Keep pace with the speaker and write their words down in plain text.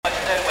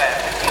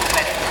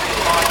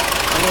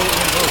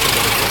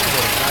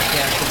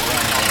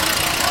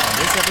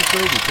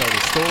episode, we tell the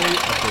story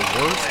of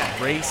the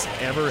worst race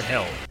ever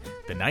held.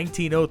 The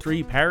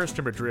 1903 Paris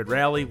to Madrid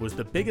Rally was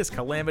the biggest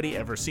calamity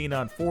ever seen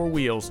on four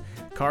wheels,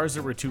 cars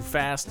that were too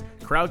fast,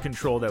 crowd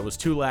control that was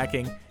too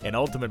lacking, and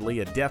ultimately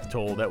a death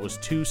toll that was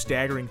too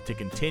staggering to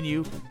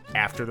continue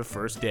after the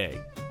first day.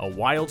 A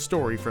wild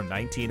story from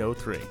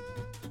 1903.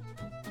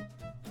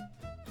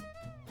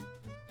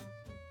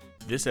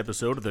 This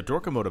episode of the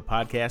Dorkomotive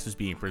Podcast is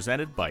being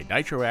presented by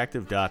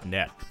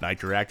Nitroactive.net.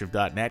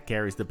 Nitroactive.net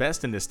carries the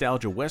best in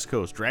nostalgia West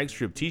Coast drag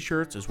strip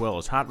t-shirts as well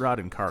as hot rod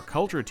and car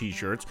culture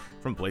t-shirts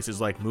from places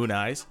like Moon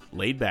Eyes,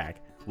 Laid Back,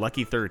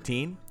 Lucky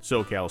 13,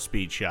 SoCal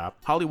Speed Shop,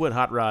 Hollywood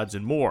Hot Rods,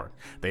 and more.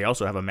 They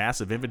also have a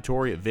massive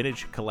inventory of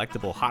vintage,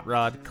 collectible hot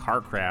rod,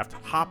 carcraft,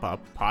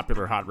 hop-up,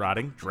 popular hot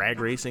rodding, drag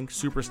racing,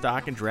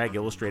 superstock, and drag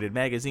illustrated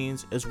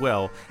magazines, as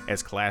well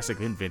as classic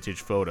and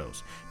vintage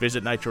photos.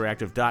 Visit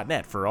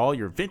nitroactive.net for all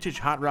your vintage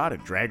hot rod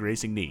and drag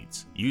racing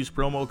needs. Use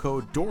promo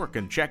code DORK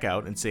and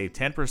checkout and save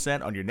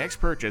 10% on your next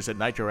purchase at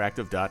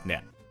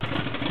nitroactive.net.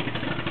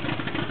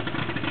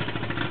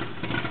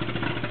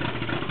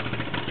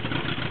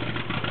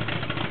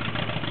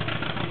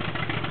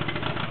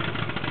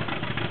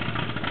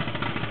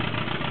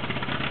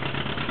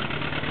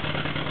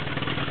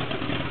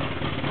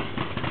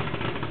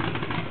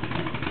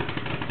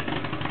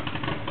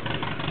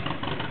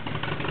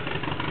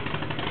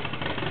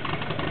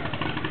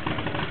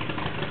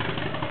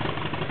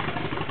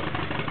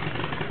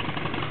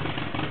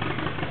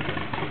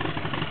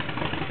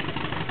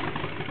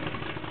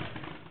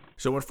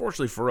 So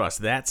unfortunately for us,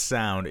 that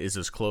sound is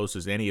as close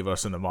as any of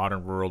us in the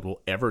modern world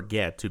will ever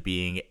get to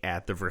being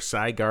at the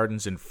Versailles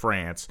Gardens in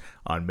France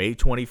on May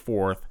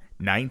 24th,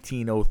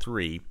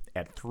 1903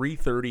 at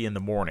 3:30 in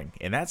the morning.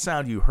 And that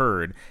sound you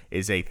heard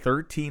is a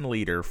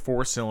 13-liter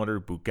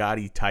four-cylinder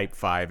Bugatti Type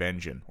 5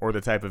 engine, or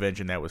the type of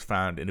engine that was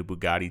found in a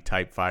Bugatti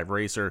Type 5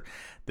 racer,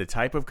 the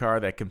type of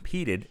car that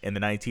competed in the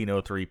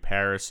 1903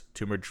 Paris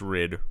to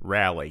Madrid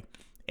Rally.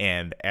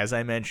 And as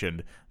I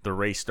mentioned, the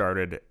race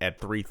started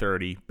at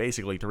 3:30,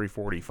 basically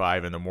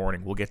 3:45 in the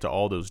morning. We'll get to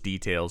all those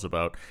details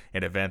about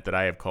an event that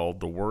I have called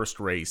the worst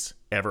race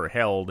ever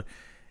held,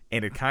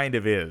 and it kind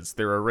of is.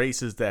 There are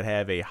races that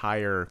have a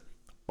higher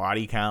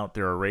body count.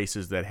 There are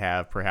races that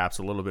have perhaps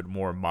a little bit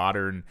more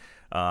modern,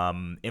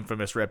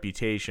 infamous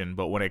reputation,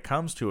 but when it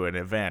comes to an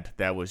event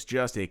that was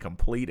just a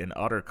complete and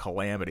utter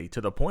calamity, to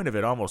the point of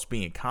it almost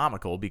being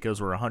comical because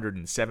we're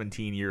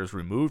 117 years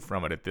removed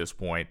from it at this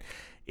point,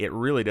 it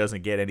really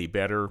doesn't get any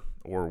better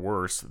or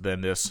worse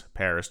than this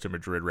Paris to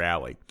Madrid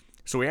rally.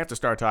 So we have to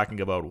start talking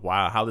about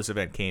how this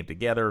event came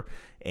together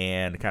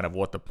and kind of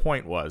what the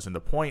point was. And the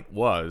point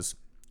was,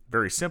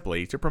 very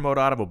simply, to promote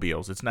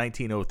automobiles. It's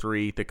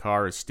 1903. The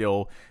car is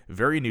still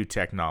very new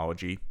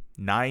technology.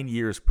 9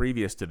 years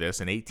previous to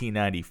this, in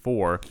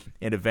 1894,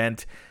 an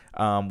event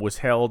was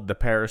held, the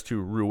Paris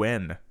to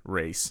Rouen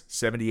race,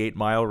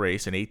 78-mile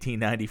race in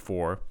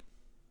 1894.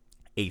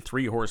 A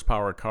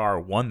 3-horsepower car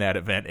won that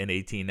event in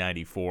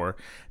 1894.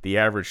 The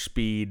average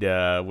speed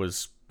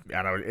was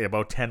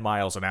about 10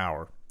 miles an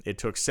hour. It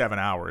took 7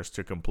 hours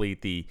to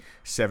complete the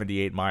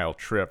 78-mile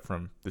trip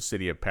from the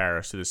city of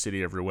Paris to the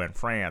city of Rouen,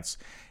 France.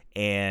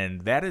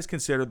 And that is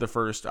considered the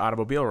first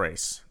automobile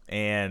race.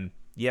 And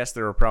yes,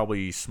 there are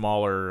probably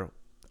smaller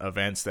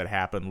events that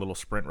happen, little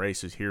sprint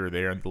races here or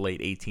there in the late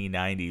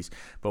 1890s.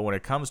 But when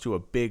it comes to a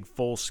big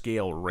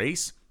full-scale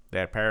race,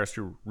 that Paris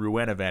to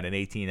Rouen event in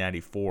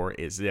 1894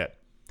 is it.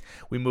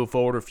 We move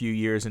forward a few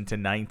years into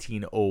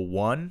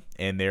 1901,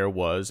 and there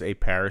was a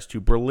Paris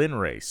to Berlin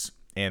race.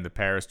 And the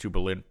Paris to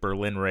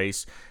Berlin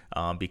race,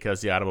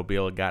 because the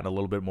automobile had gotten a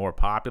little bit more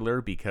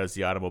popular, because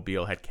the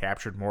automobile had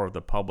captured more of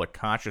the public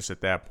conscious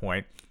at that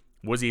point,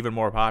 was even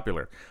more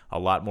popular. A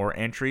lot more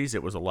entries.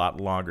 It was a lot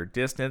longer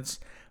distance,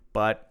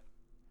 but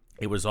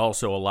it was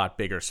also a lot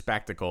bigger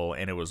spectacle,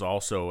 and it was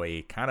also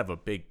a kind of a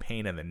big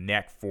pain in the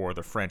neck for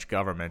the French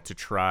government to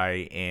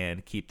try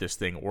and keep this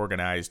thing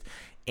organized.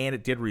 And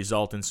it did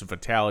result in some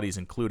fatalities,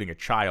 including a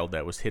child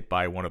that was hit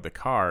by one of the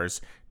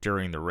cars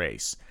during the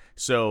race.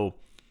 So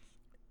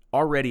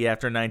already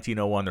after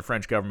 1901, the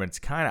French government's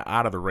kind of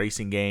out of the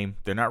racing game.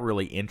 They're not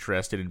really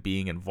interested in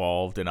being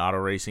involved in auto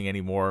racing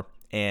anymore.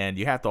 And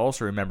you have to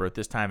also remember, at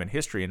this time in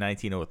history, in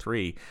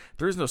 1903,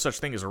 there is no such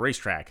thing as a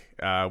racetrack.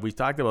 We've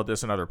talked about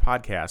this in other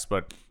podcasts,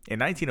 but in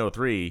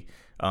 1903,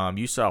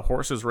 you saw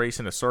horses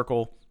race in a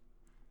circle,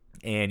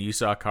 and you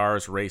saw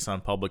cars race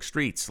on public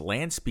streets.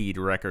 Land speed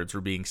records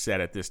were being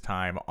set at this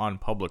time on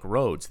public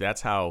roads.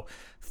 That's how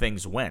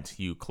things went.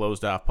 You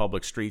closed off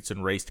public streets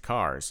and raced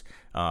cars.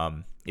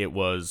 It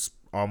was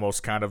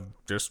almost kind of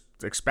just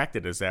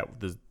expected as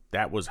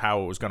that was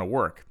how it was going to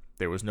work.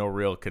 There was no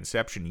real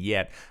conception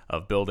yet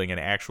of building an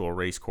actual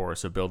race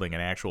course, of building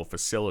an actual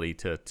facility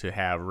to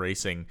have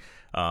racing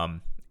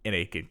in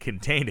a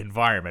contained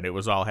environment. It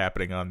was all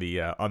happening on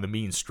the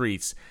mean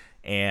streets,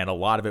 and a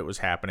lot of it was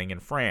happening in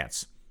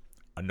France.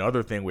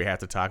 Another thing we have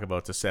to talk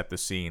about to set the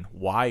scene: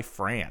 why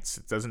France?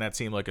 Doesn't that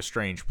seem like a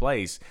strange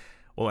place?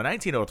 Well, in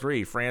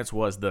 1903, France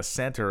was the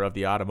center of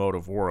the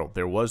automotive world.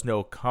 There was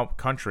no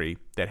country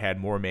that had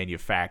more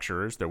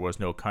manufacturers. There was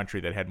no country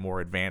that had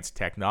more advanced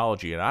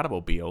technology in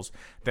automobiles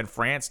than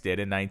France did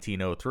in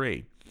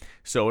 1903.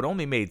 So it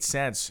only made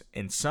sense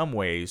in some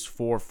ways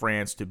for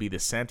France to be the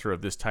center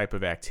of this type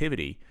of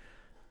activity.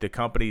 The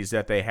companies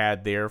that they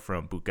had there,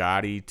 from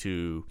Bugatti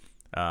to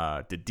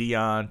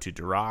Dion to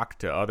Duroc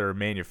to other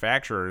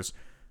manufacturers,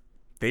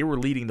 they were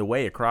leading the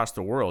way across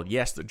the world.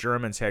 Yes, the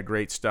Germans had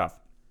great stuff.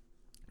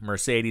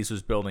 Mercedes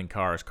was building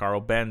cars. Carl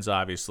Benz,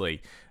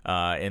 obviously,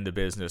 in the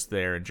business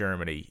there in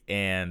Germany,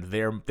 and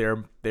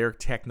their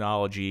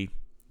technology,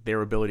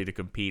 their ability to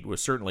compete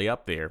was certainly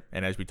up there.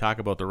 And as we talk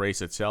about the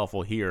race itself,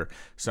 we'll hear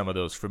some of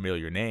those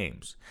familiar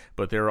names.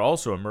 But there are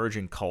also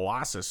emerging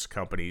colossus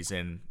companies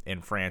in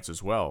France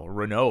as well.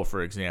 Renault,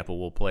 for example,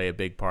 will play a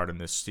big part in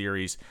this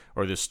series,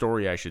 or this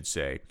story, I should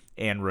say.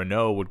 And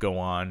Renault would go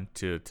on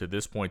to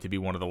this point to be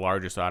one of the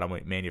largest auto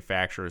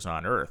manufacturers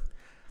on Earth.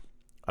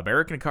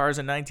 American cars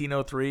in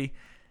 1903,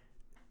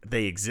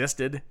 they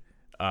existed.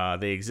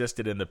 They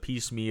existed in the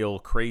piecemeal,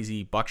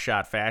 crazy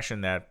buckshot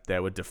fashion that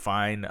would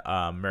define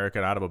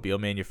American automobile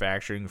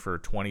manufacturing for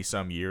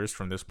 20-some years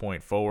from this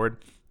point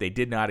forward. They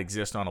did not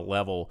exist on a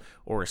level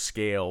or a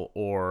scale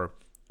or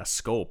a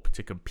scope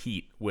to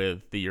compete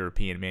with the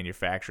European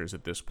manufacturers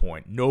at this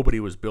point. Nobody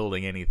was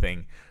building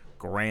anything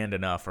grand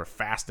enough or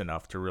fast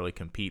enough to really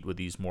compete with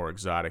these more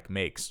exotic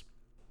makes.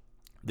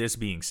 This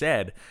being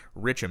said,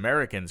 rich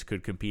Americans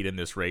could compete in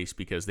this race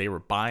because they were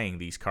buying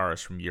these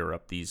cars from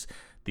Europe, these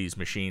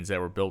machines that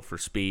were built for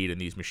speed and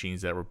these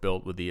machines that were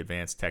built with the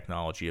advanced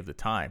technology of the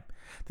time.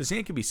 The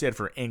same can be said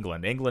for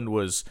England. England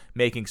was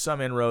making some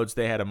inroads.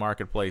 They had a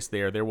marketplace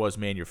there. There was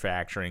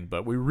manufacturing,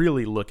 but we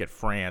really look at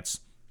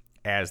France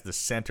as the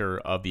center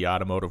of the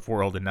automotive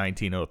world in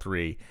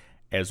 1903,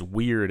 as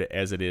weird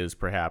as it is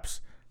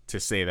perhaps to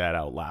say that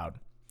out loud.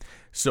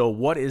 So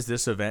what is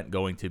this event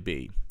going to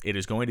be? It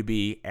is going to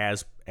be,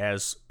 as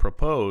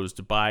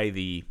proposed by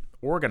the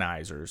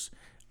organizers,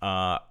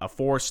 a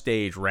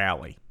 4-stage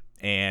rally.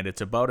 And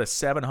it's about a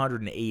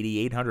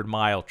 780,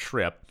 800-mile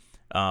trip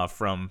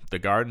from the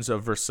Gardens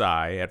of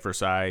Versailles at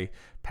Versailles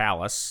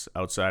Palace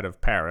outside of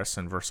Paris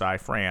in Versailles,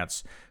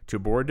 France, to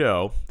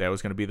Bordeaux. That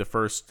was going to be the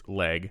first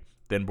leg.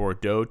 Then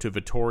Bordeaux to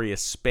Vitoria,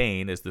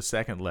 Spain is the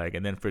second leg.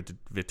 And then for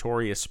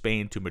Vitoria,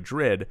 Spain to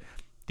Madrid,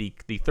 the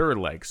third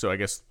leg. So I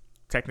guess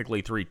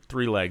technically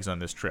three legs on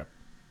this trip.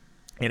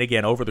 And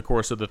again, over the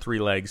course of the 3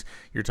 legs,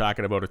 you're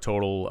talking about a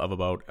total of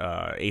about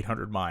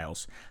 800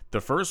 miles. The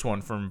first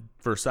one from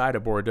Versailles to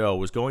Bordeaux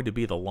was going to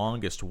be the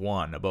longest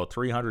one, about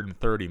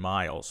 330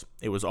 miles.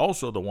 It was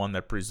also the one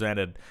that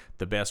presented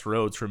the best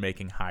roads for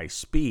making high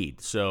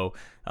speed. So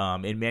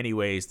in many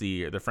ways,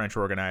 the French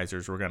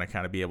organizers were going to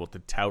kind of be able to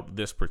tout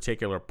this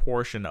particular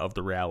portion of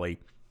the rally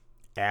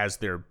as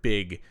their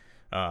big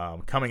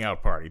coming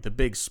out party, the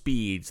big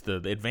speeds, the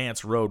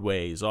advanced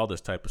roadways, all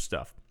this type of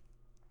stuff.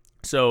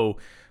 So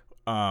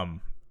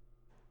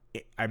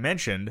I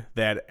mentioned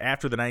that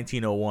after the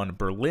 1901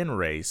 Berlin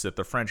race, that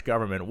the French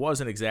government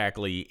wasn't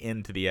exactly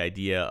into the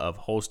idea of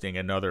hosting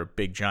another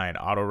big giant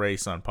auto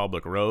race on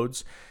public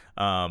roads.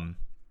 There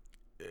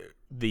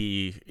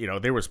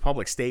was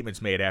public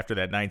statements made after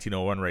that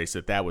 1901 race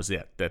that was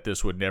it, that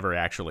this would never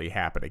actually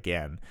happen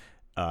again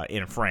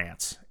in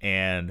France.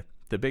 And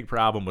the big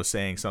problem with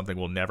saying something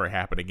will never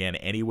happen again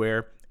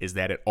anywhere is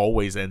that it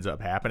always ends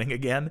up happening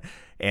again.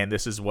 And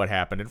this is what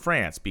happened in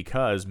France,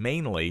 because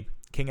mainly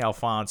King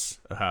Alphonse,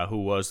 who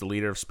was the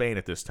leader of Spain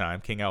at this time,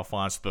 King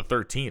Alphonse the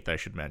 13th, I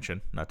should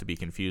mention, not to be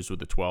confused with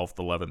the 12th,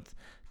 11th,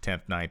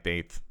 10th, 9th,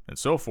 8th, and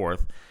so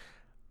forth,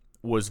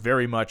 was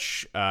very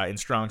much in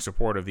strong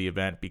support of the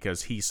event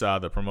because he saw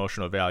the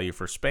promotional value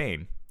for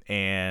Spain.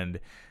 And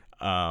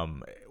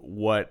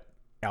what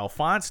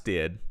Alphonse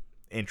did,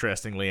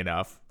 interestingly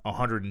enough,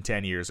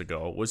 110 years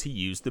ago, was he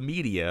used the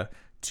media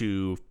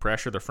to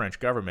pressure the French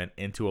government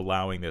into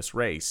allowing this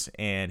race.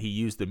 And he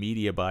used the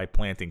media by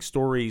planting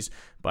stories,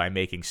 by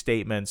making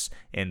statements,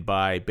 and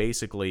by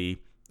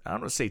basically, I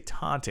don't want to say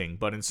taunting,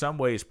 but in some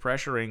ways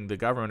pressuring the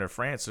government of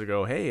France to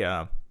go, hey,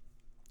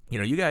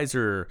 you guys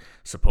are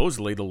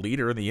supposedly the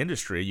leader in the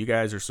industry. You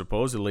guys are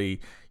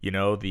supposedly, the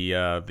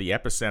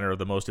epicenter of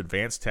the most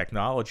advanced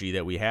technology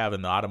that we have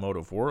in the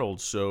automotive world.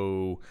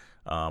 So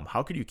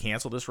how could you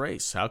cancel this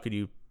race? How could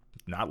you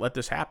not let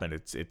this happen?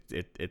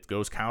 It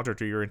goes counter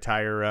to your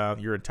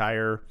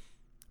entire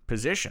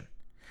position.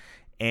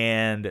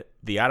 And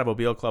the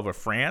Automobile Club of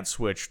France,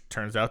 which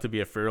turns out to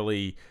be a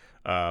fairly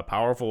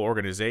powerful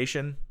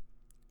organization,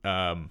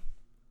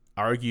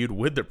 argued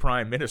with the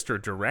Prime Minister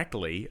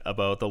directly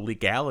about the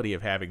legality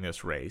of having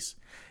this race,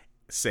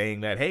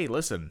 saying that, hey,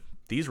 listen,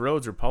 these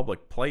roads are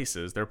public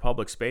places, they're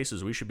public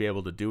spaces, we should be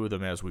able to do with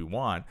them as we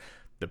want.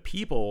 The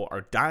people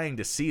are dying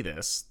to see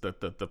this.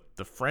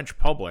 The French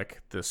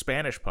public, the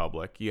Spanish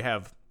public, you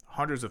have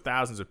hundreds of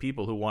thousands of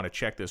people who want to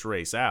check this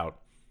race out,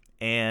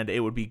 and it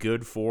would be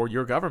good for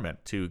your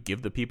government to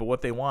give the people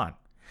what they want.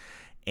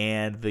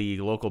 And the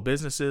local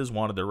businesses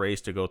wanted the race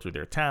to go through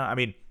their town. I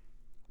mean,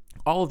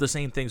 all of the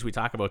same things we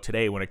talk about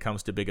today when it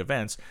comes to big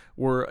events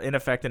were in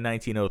effect in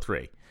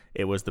 1903.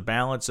 It was the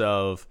balance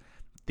of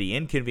the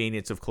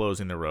inconvenience of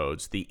closing the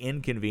roads, the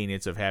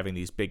inconvenience of having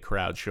these big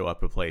crowds show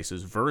up at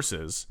places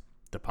versus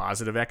the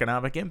positive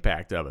economic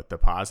impact of it, the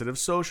positive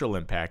social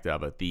impact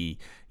of it, the,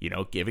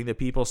 giving the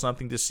people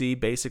something to see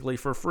basically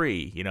for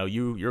free.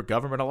 Your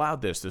government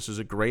allowed this. This is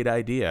a great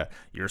idea.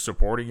 You're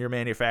supporting your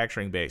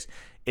manufacturing base.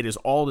 It is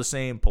all the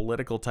same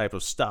political type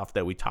of stuff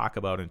that we talk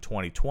about in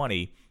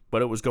 2020,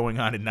 but it was going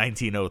on in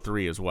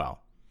 1903 as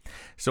well.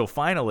 So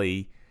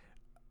finally,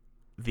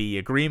 the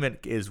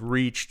agreement is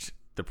reached.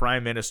 The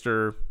Prime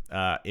Minister,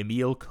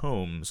 Émile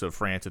Combes of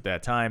France at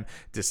that time,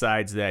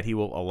 decides that he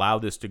will allow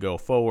this to go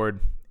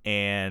forward,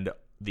 and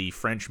the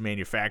French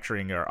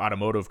manufacturing or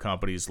automotive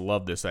companies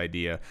love this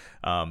idea.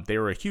 They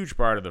were a huge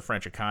part of the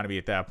French economy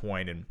at that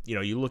point, and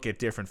you look at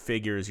different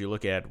figures, you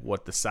look at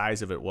what the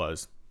size of it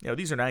was.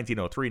 These are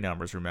 1903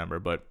 numbers, remember,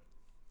 but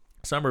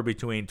somewhere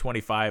between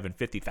 25 and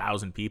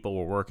 50,000 people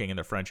were working in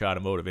the French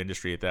automotive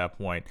industry at that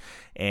point,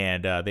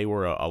 and they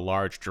were a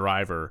large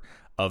driver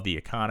of the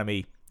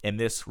economy. And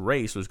this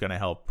race was going to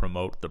help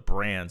promote the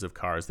brands of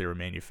cars they were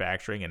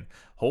manufacturing and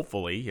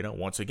hopefully,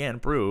 once again,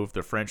 prove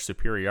the French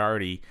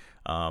superiority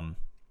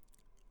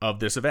of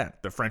this event,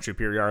 the French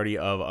superiority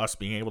of us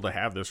being able to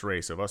have this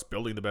race, of us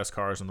building the best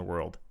cars in the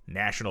world.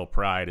 National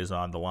pride is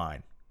on the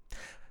line.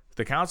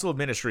 The Council of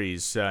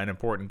Ministries, an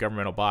important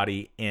governmental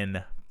body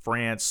in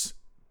France,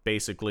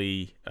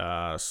 basically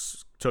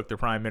took the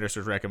Prime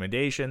Minister's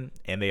recommendation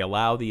and they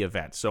allow the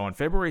event. So on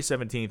February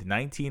 17th,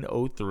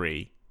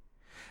 1903,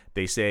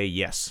 they say,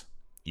 yes,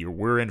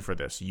 we're in for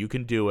this. You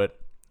can do it.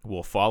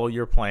 We'll follow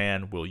your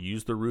plan. We'll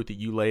use the route that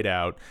you laid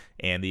out,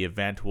 and the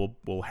event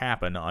will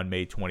happen on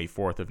May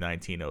 24th of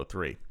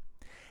 1903.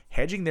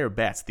 Hedging their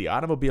bets, the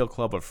Automobile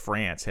Club of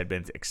France had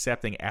been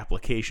accepting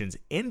applications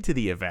into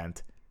the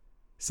event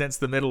since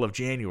the middle of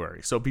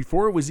January. So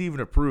before it was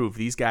even approved,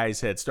 these guys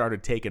had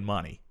started taking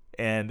money,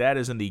 and that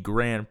is in the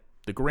grand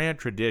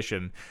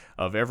tradition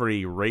of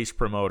every race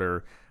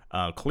promoter.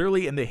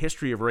 Clearly in the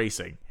history of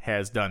racing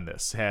has done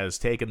this, has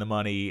taken the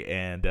money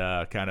and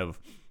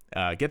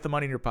get the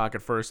money in your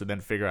pocket first and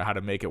then figure out how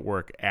to make it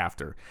work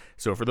after.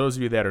 So for those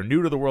of you that are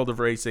new to the world of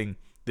racing,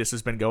 this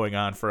has been going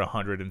on for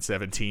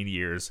 117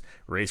 years.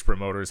 Race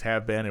promoters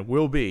have been and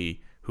will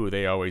be who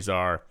they always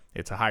are.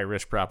 It's a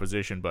high-risk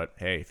proposition, but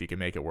hey, if you can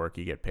make it work,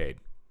 you get paid.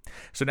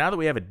 So now that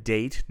we have a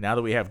date, now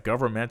that we have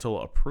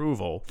governmental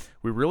approval,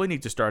 we really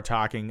need to start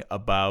talking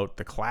about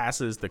the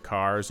classes, the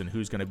cars, and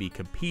who's going to be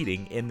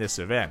competing in this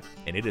event.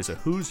 And it is a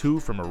who's who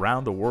from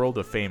around the world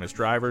of famous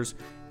drivers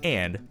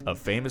and of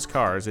famous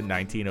cars in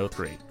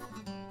 1903.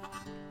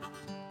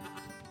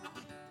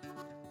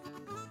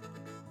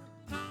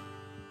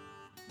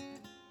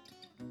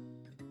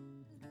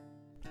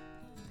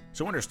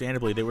 So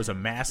understandably, there was a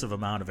massive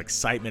amount of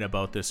excitement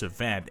about this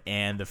event,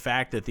 and the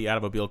fact that the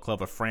Automobile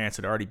Club of France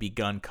had already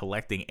begun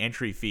collecting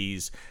entry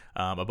fees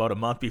about a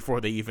month before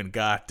they even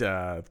got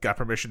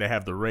permission to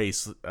have the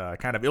race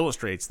kind of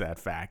illustrates that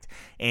fact.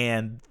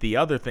 And the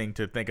other thing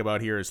to think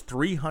about here is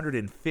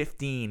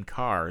 315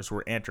 cars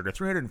were entered, or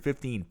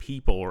 315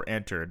 people were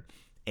entered.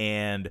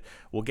 And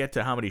we'll get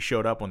to how many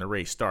showed up when the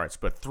race starts,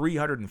 but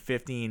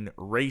 315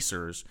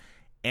 racers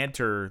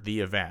enter the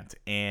event,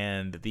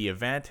 and the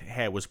event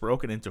was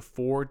broken into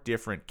 4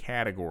 different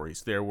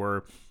categories. There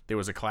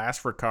was a class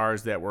for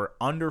cars that were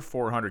under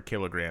 400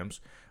 kilograms,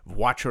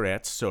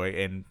 voiturettes. So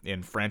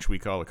in French we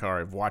call a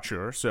car a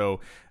voiture. So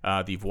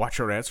the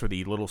voiturettes were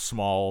the little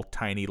small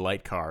tiny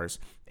light cars,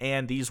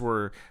 and these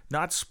were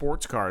not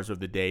sports cars of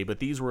the day, but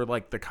these were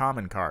like the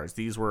common cars.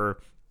 These were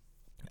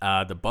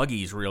the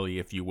buggies, really,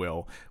 if you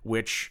will,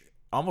 which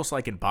almost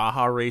like in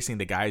Baja racing,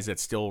 the guys that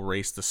still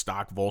race the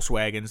stock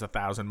Volkswagens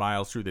 1,000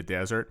 miles through the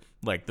desert,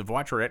 like the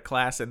voiturette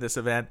class in this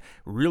event,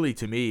 really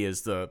to me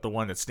is the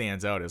one that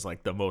stands out as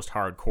like the most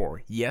hardcore.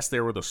 Yes,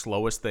 there were the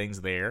slowest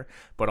things there,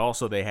 but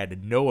also they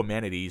had no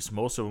amenities.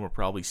 Most of them were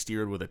probably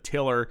steered with a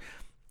tiller.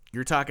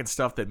 You're talking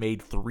stuff that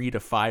made 3 to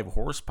 5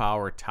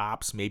 horsepower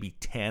tops, maybe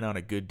 10 on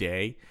a good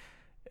day.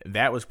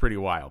 That was pretty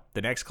wild.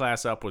 The next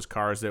class up was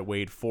cars that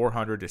weighed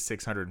 400 to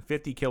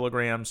 650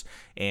 kilograms.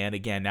 And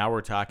again, now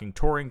we're talking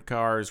touring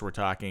cars. We're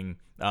talking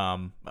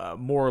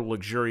more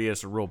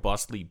luxurious,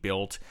 robustly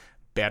built,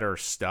 better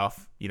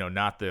stuff.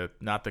 Not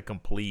the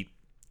complete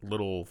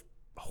little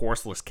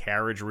horseless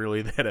carriage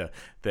really that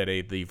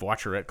the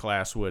voiturette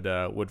class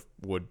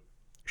would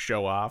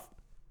show off.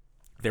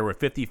 There were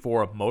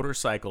 54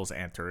 motorcycles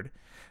entered.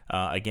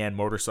 Again,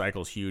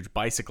 motorcycles huge.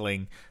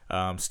 Bicycling,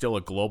 still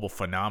a global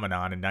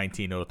phenomenon in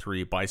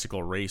 1903.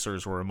 Bicycle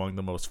racers were among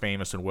the most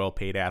famous and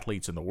well-paid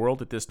athletes in the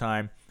world at this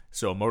time.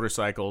 So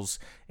motorcycles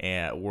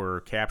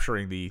were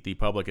capturing the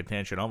public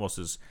attention almost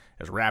as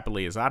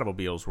rapidly as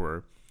automobiles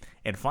were.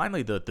 And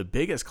finally, the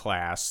biggest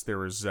class, there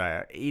was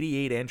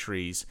 88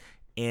 entries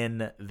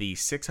in the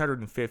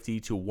 650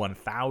 to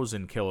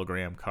 1,000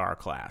 kilogram car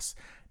class.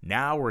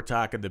 Now we're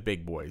talking the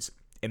big boys.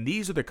 And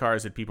these are the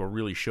cars that people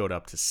really showed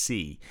up to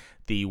see.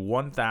 The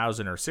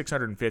 1,000 or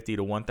 650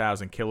 to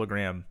 1,000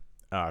 kilogram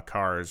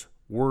cars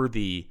were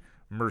the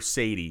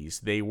Mercedes,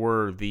 they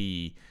were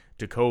the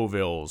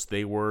Decauville's,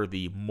 they were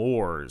the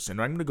Moores,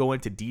 and I'm going to go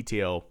into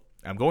detail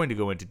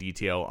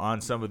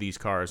on some of these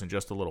cars in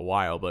just a little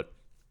while, but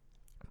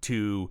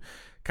to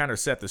kind of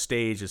set the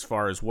stage as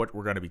far as what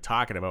we're going to be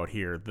talking about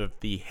here,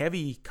 the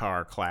heavy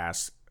car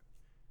class,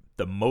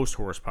 the most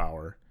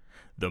horsepower,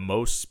 the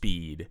most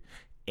speed,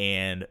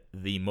 and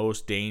the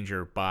most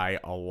danger by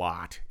a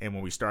lot. And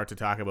when we start to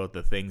talk about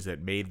the things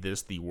that made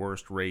this the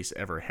worst race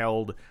ever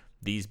held,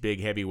 these big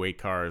heavyweight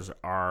cars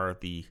are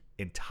the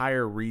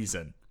entire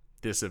reason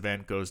this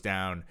event goes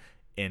down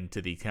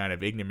into the kind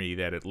of ignominy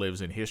that it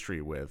lives in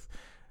history with.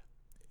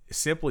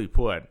 Simply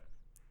put,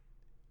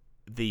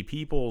 the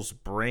people's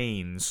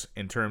brains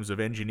in terms of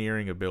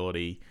engineering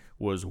ability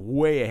was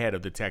way ahead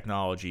of the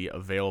technology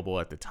available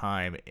at the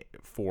time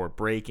for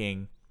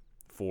braking,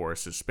 for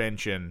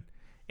suspension,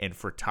 and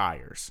for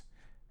tires.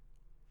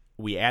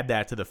 We add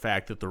that to the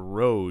fact that the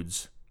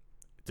roads,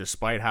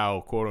 despite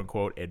how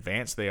quote-unquote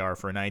advanced they are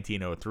for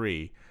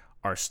 1903,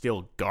 are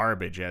still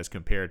garbage as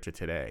compared to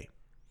today.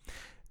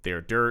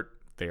 They're dirt,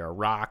 they are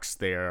rocks,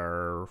 they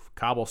are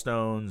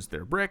cobblestones,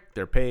 they're brick,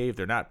 they're paved,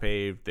 they're not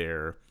paved,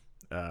 they're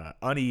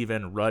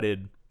uneven,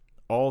 rutted,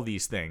 all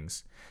these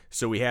things.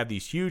 So we have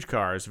these huge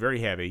cars, very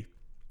heavy,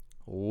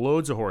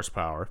 loads of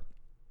horsepower.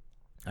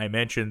 I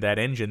mentioned that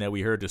engine that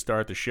we heard to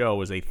start the show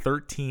was a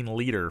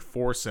 13-liter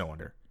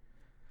four-cylinder.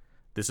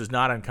 This is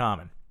not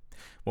uncommon.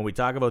 When we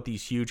talk about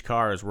these huge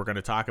cars, we're going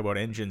to talk about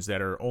engines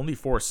that are only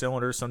 4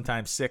 cylinders,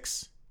 sometimes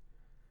 6,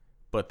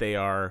 but they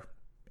are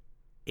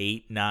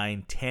 8,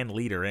 9,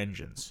 10-liter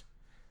engines.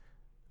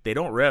 They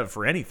don't rev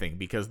for anything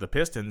because the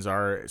pistons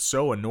are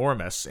so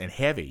enormous and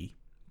heavy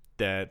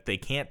that they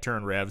can't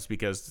turn revs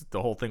because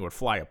the whole thing would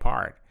fly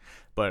apart.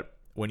 But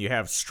when you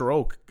have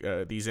stroke,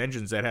 these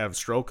engines that have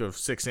stroke of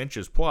 6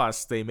 inches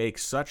plus, they make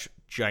such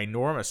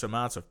ginormous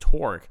amounts of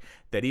torque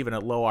that even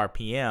at low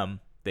RPM,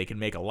 they can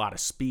make a lot of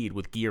speed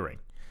with gearing.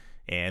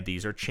 And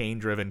these are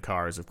chain-driven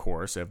cars, of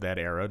course, of that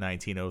era,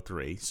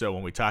 1903. So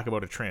when we talk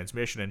about a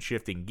transmission and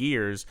shifting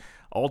gears,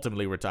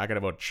 ultimately we're talking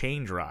about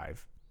chain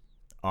drive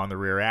on the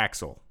rear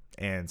axle.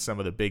 And some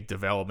of the big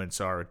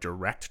developments are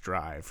direct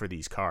drive for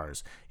these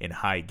cars in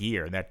high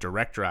gear. And that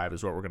direct drive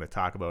is what we're going to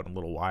talk about in a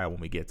little while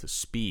when we get to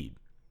speed.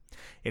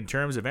 In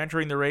terms of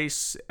entering the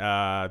race,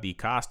 the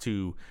cost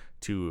to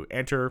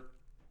enter,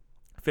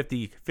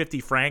 50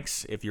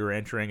 francs if you're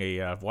entering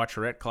a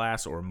voiturette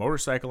class or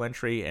motorcycle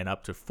entry, and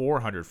up to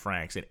 400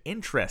 francs. And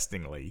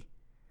interestingly,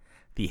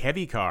 the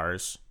heavy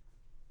cars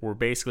were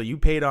basically, you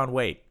paid on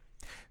weight.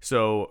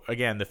 So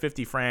again, the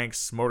 50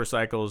 francs,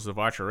 motorcycles, the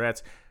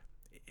voiturettes,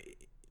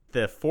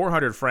 the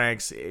 400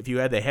 francs, if you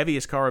had the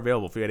heaviest car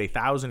available, if you had a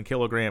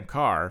 1,000-kilogram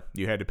car,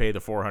 you had to pay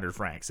the 400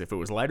 francs. If it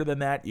was lighter than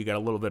that, you got a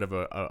little bit of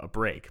a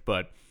break.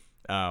 But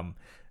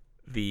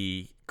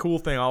the cool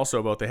thing also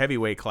about the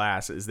heavyweight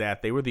class is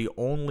that they were the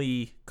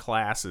only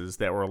classes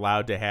that were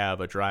allowed to have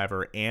a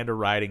driver and a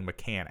riding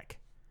mechanic.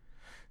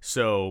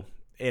 So,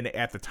 and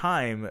at the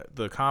time,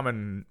 the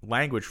common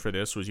language for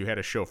this was you had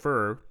a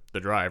chauffeur, the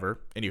driver,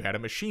 and you had a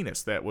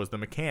machinist that was the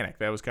mechanic.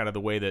 That was kind of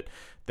the way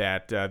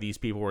that these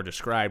people were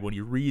described. When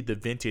you read the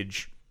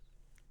vintage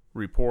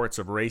reports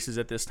of races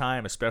at this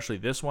time, especially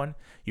this one,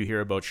 you hear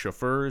about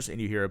chauffeurs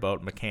and you hear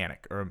about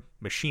mechanic or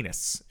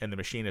machinists, and the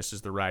machinist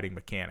is the riding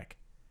mechanic.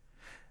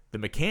 The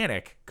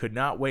mechanic could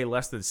not weigh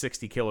less than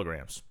 60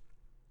 kilograms.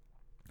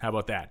 How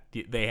about that?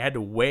 They had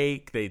to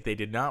weigh, they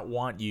did not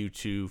want you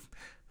to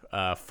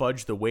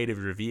fudge the weight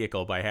of your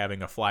vehicle by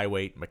having a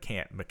flyweight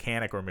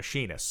mechanic or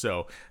machinist.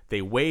 So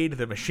they weighed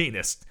the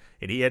machinist,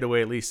 and he had to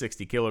weigh at least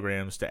 60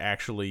 kilograms to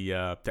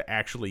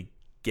actually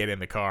get in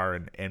the car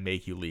and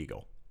make you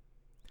legal.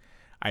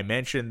 I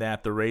mentioned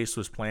that the race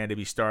was planned to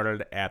be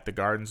started at the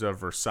Gardens of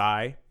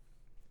Versailles,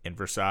 at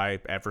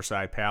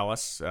Versailles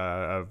Palace,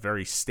 a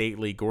very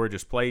stately,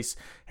 gorgeous place.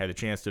 Had the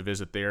chance to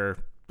visit there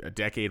a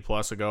decade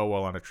plus ago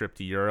while on a trip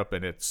to Europe,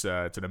 and it's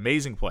an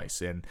amazing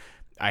place. And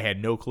I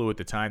had no clue at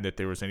the time that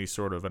there was any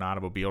sort of an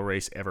automobile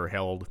race ever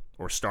held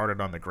or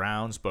started on the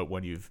grounds. But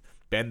when you've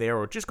been there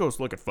or just go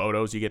look at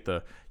photos, you get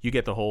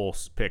the whole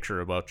picture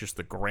about just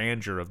the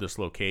grandeur of this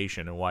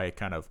location and why it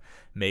kind of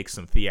makes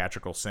some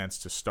theatrical sense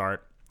to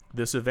start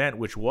this event,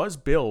 which was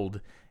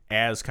billed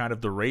as kind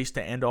of the race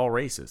to end all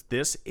races.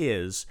 This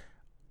is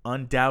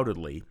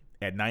undoubtedly,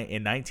 in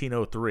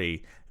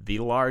 1903, the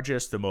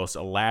largest, the most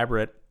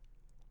elaborate,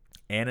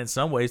 and in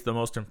some ways the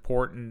most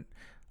important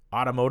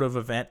automotive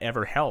event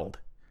ever held.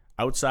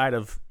 Outside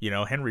of,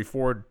 Henry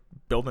Ford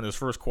building his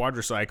first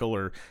quadricycle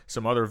or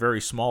some other very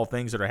small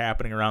things that are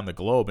happening around the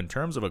globe, in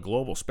terms of a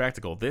global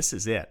spectacle, this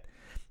is it.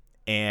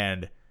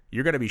 And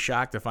you're going to be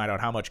shocked to find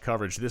out how much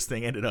coverage this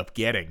thing ended up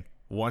getting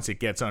once it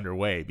gets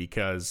underway,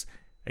 because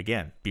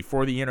again,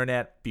 before the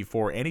internet,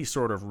 before any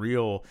sort of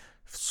real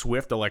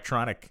swift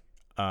electronic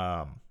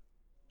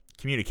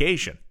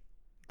communication,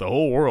 the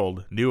whole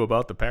world knew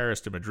about the Paris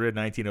to Madrid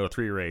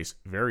 1903 race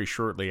very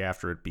shortly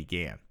after it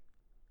began.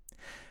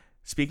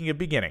 Speaking of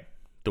beginning,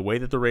 the way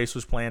that the race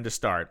was planned to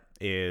start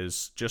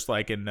is just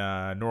like in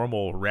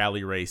normal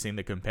rally racing.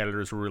 The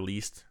competitors were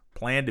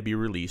planned to be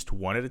released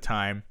one at a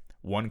time,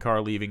 one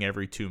car leaving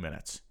every 2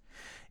 minutes.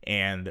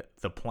 And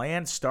the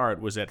planned start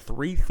was at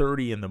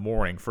 3:30 in the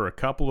morning for a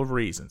couple of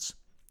reasons.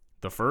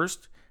 The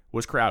first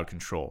was crowd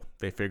control.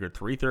 They figured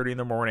 3:30 in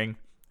the morning,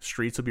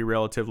 streets will be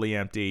relatively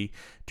empty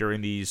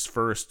during these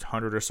first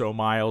 100 or so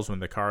miles when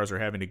the cars are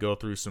having to go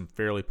through some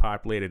fairly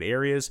populated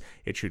areas.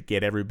 It should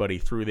get everybody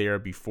through there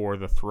before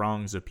the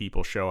throngs of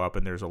people show up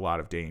and there's a lot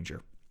of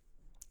danger.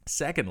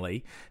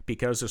 Secondly,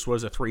 because this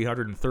was a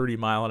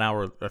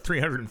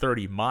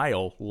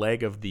 330-mile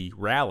leg of the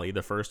rally,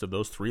 the first of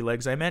those 3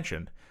 legs I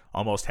mentioned,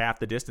 almost half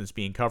the distance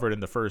being covered in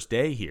the first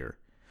day here,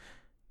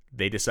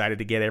 they decided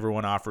to get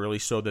everyone off early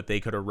so that they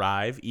could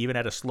arrive, even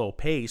at a slow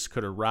pace,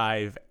 could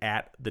arrive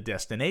at the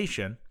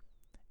destination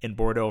in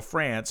Bordeaux,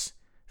 France,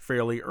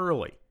 fairly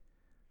early.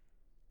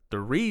 The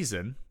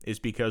reason is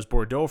because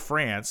Bordeaux,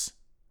 France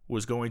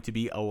was going to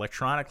be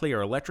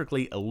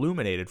electrically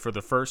illuminated for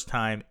the first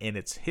time in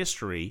its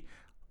history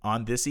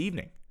on this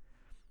evening.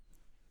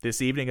 This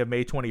evening of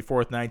May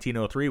 24th,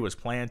 1903 was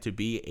planned to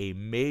be a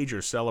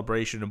major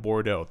celebration in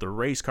Bordeaux. The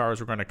race cars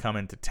were going to come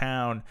into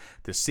town.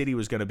 The city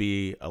was going to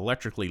be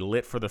electrically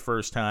lit for the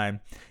first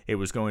time. It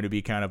was going to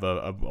be kind of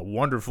a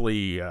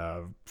wonderfully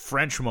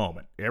French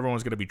moment.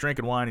 Everyone's going to be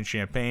drinking wine and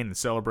champagne and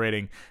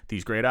celebrating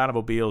these great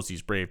automobiles,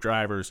 these brave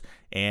drivers,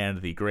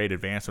 and the great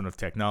advancement of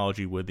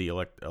technology with the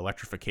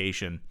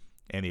electrification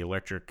and the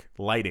electric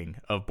lighting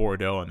of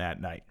Bordeaux on that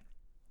night.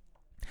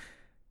 A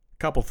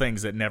couple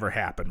things that never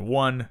happened.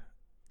 One,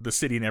 the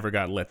city never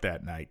got lit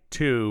that night.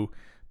 2,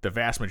 the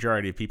vast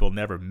majority of people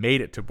never made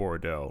it to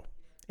Bordeaux.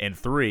 And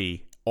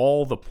 3,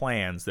 all the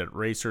plans that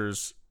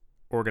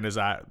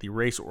the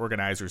race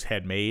organizers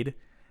had made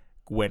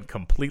went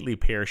completely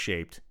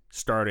pear-shaped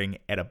starting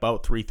at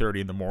about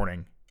 3:30 in the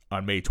morning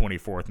on May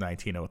 24th,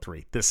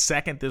 1903. The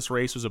second this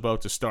race was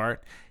about to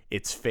start,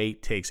 its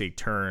fate takes a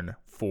turn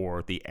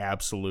for the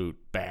absolute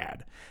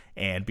bad.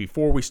 And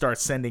before we start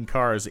sending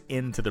cars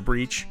into the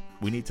breach,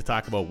 we need to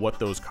talk about what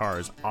those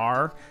cars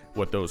are,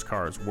 what those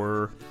cars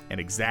were, and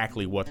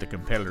exactly what the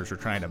competitors are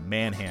trying to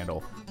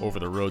manhandle over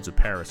the roads of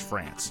Paris,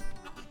 France.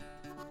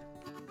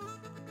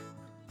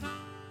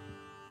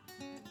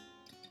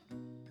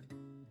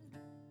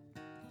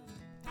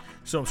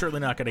 So I'm certainly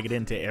not going to get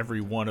into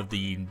every one of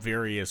the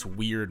various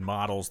weird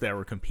models that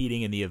were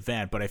competing in the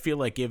event, but I feel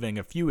like giving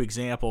a few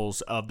examples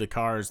of the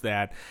cars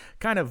that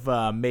kind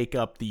of make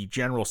up the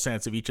general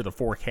sense of each of the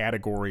 4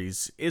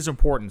 categories is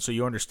important, so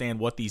you understand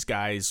what these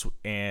guys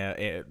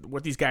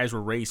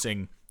were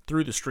racing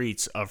through the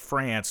streets of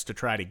France to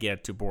try to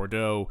get to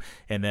Bordeaux,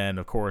 and then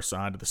of course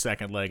on to the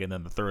second leg, and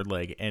then the third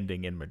leg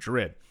ending in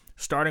Madrid.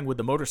 Starting with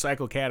the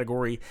motorcycle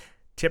category.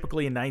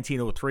 Typically in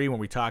 1903, when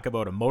we talk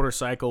about a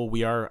motorcycle,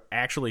 we are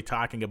actually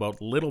talking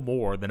about little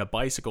more than a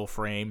bicycle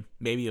frame,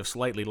 maybe of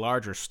slightly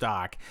larger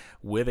stock,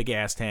 with a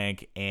gas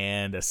tank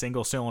and a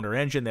single-cylinder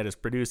engine that is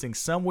producing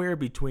somewhere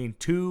between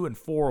 2 and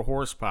 4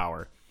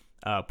 horsepower.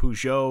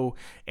 Peugeot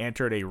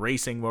entered a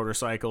racing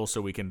motorcycle,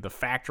 so the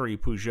factory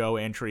Peugeot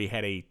entry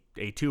had a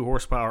 2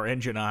 horsepower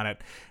engine on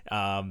it,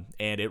 and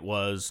it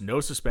was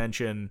no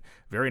suspension,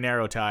 very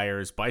narrow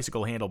tires,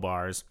 bicycle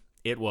handlebars.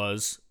 It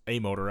was a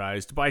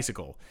motorized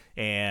bicycle,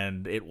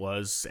 and it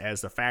was,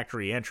 as the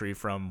factory entry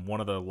from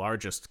one of the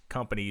largest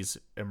companies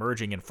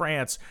emerging in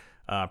France,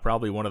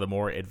 probably one of the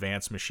more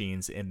advanced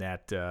machines in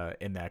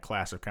that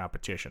class of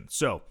competition.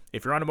 So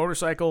if you're on a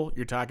motorcycle,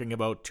 you're talking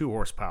about 2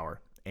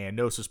 horsepower and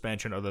no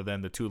suspension other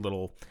than the 2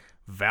 little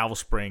valve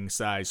spring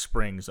size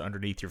springs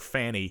underneath your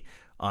fanny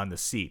on the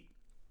seat.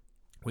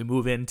 We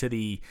move into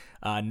the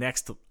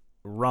next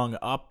rung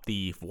up,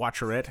 the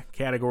voiturette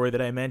category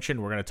that I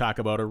mentioned. We're going to talk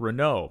about a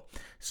Renault.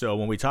 So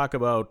when we talk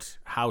about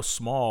how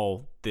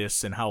small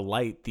this and how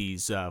light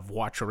these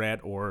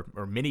voiturette or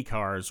mini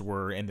cars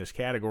were in this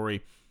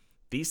category,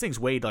 these things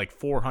weighed like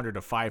 400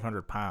 to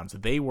 500 pounds.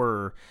 They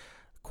were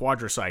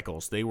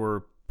quadricycles. They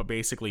were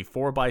basically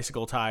 4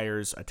 bicycle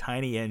tires, a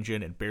tiny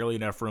engine, and barely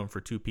enough room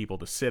for 2 people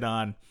to sit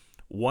on.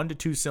 1 to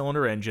 2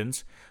 cylinder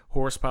engines,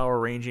 horsepower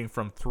ranging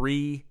from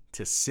 3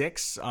 to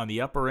 6 on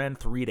the upper end,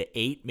 3 to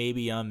 8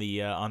 maybe on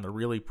the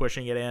really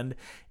pushing it end.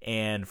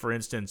 And for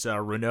instance,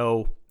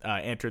 Renault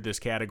entered this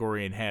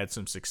category and had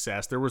some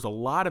success. There was a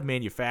lot of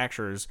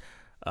manufacturers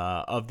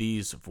of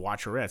these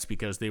voiturettes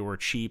because they were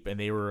cheap and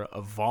they were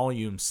a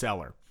volume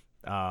seller.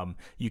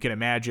 You can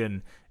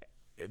imagine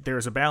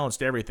there's a balance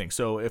to everything.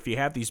 So if you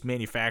have these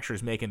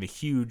manufacturers making the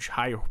huge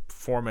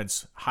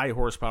high-performance,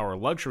 high-horsepower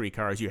luxury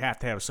cars, you have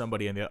to have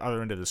somebody on the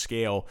other end of the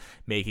scale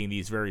making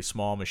these very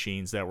small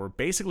machines that were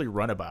basically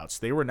runabouts.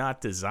 They were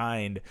not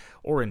designed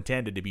or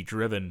intended to be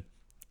driven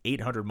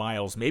 800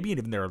 miles, maybe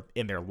even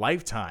in their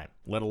lifetime,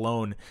 let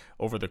alone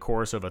over the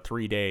course of a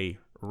 3-day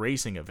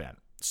racing event.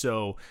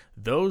 So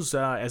those,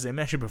 as I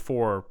mentioned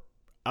before,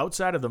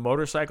 outside of the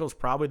motorcycles,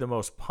 probably the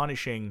most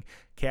punishing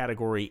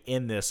category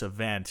in this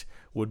event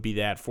would be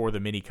that for the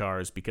mini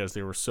cars because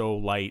they were so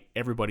light.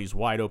 Everybody's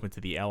wide open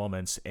to the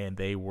elements, and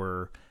they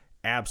were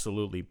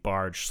absolutely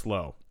barge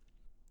slow.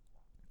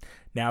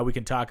 Now we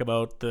can talk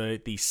about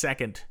the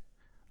second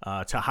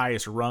to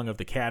highest rung of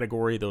the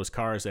category. Those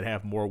cars that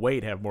have more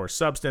weight, have more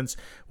substance.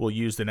 We'll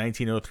use the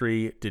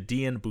 1903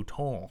 Didion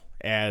Bouton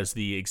as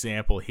the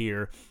example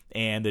here.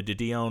 And the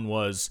Didion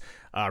was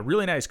a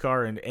really nice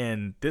car,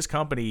 and this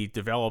company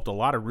developed a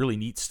lot of really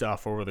neat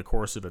stuff over the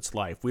course of its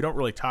life. We don't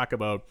really talk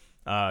about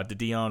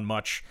Didion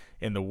much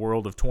in the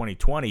world of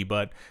 2020,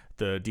 but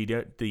the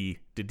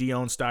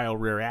Didion style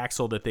rear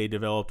axle that they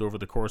developed over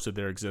the course of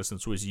their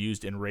existence was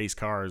used in race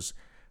cars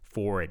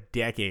for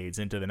decades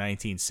into the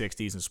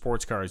 1960s, and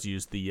sports cars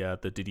used the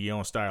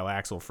Didion style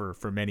axle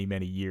for many,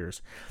 many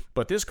years.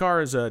 But this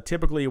car is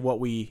typically what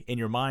we, in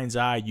your mind's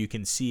eye, you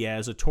can see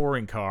as a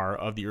touring car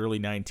of the early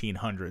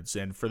 1900s.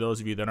 And for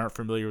those of you that aren't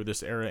familiar with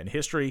this era in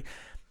history,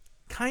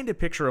 kind of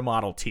picture a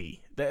Model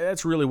T.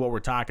 That's really what we're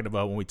talking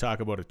about when we talk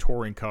about a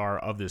touring car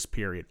of this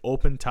period.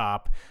 Open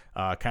top,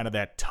 kind of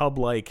that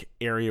tub-like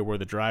area where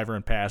the driver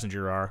and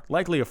passenger are.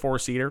 Likely a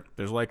four-seater.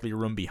 There's likely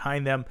room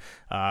behind them.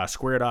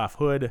 Squared-off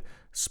hood,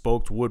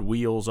 spoked wood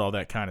wheels, all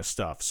that kind of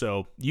stuff.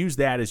 So use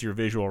that as your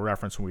visual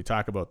reference when we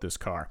talk about this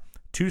car.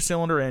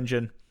 Two-cylinder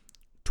engine,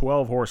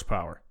 12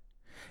 horsepower.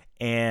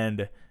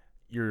 And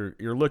you're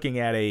looking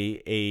at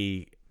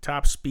a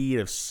top speed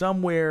of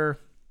somewhere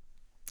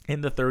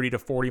in the 30 to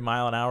 40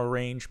 mile an hour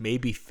range,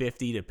 maybe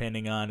 50,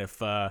 depending on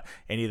if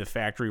any of the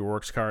factory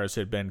works cars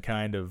had been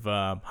kind of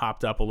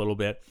hopped up a little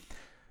bit.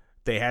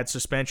 They had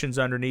suspensions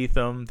underneath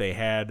them. They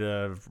had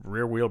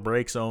rear wheel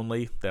brakes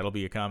only. That'll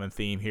be a common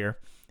theme here.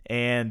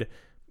 And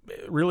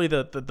really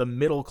the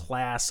middle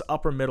class,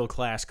 upper middle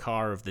class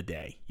car of the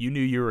day. You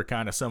knew you were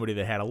kind of somebody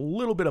that had a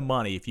little bit of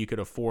money if you could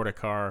afford a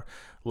car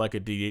like a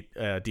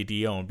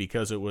Didion,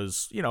 because it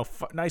was,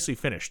 nicely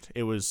finished.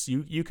 It was,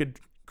 you could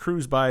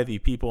cruise by the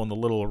people in the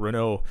little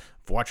Renault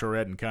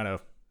Voiturette and kind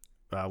of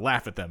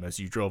laugh at them as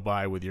you drove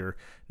by with your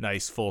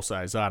nice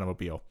full-size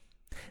automobile.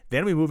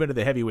 Then we move into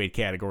the heavyweight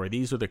category.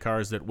 These are the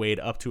cars that weighed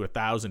up to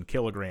 1,000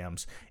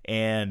 kilograms.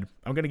 And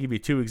I'm going to give you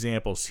two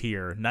examples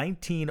here.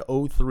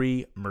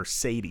 1903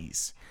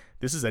 Mercedes.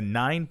 This is a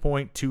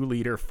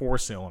 9.2-liter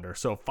four-cylinder,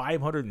 so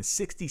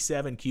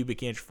 567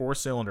 cubic inch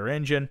four-cylinder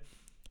engine,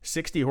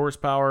 60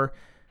 horsepower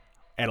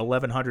at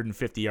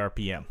 1,150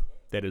 RPM.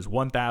 That is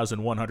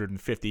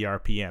 1,150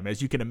 RPM.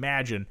 As you can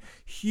imagine,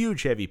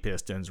 huge heavy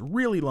pistons,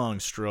 really long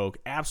stroke,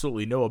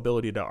 absolutely no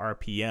ability to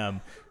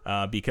RPM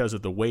because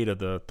of the weight of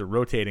the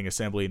rotating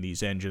assembly in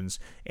these engines.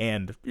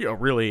 And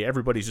really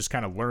everybody's just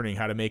kind of learning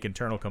how to make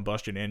internal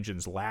combustion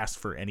engines last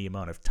for any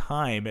amount of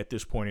time at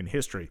this point in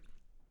history.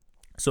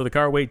 So the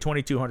car weighed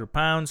 2,200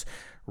 pounds,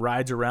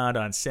 rides around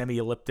on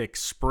semi-elliptic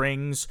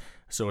springs,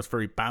 so it's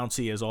very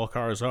bouncy, as all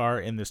cars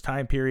are in this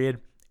time period,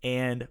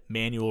 and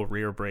manual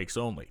rear brakes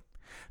only.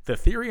 The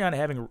theory on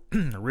having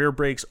rear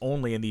brakes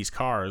only in these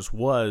cars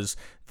was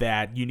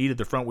that you needed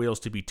the front wheels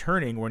to be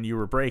turning when you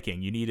were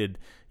braking.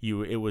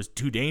 It was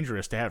too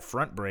dangerous to have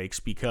front brakes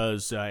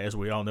because, as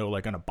we all know,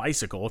 like on a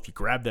bicycle, if you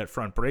grab that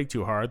front brake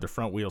too hard, the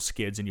front wheel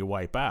skids and you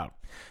wipe out.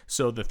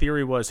 So the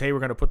theory was, hey, we're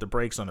going to put the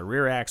brakes on the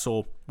rear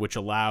axle, which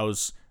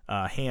allows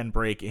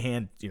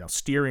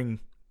steering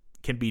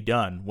can be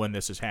done when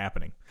this is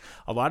happening.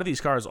 A lot of these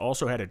cars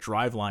also had a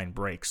driveline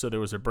brake, so there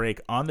was a brake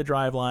on the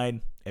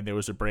driveline and there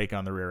was a brake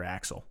on the rear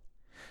axle.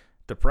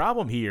 The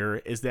problem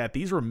here is that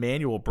these were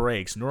manual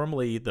brakes.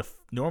 Normally the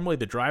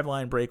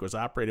driveline brake was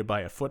operated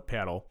by a foot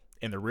pedal,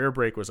 and the rear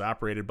brake was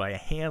operated by a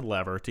hand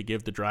lever to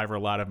give the driver a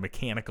lot of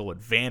mechanical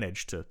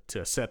advantage to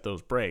set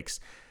those brakes.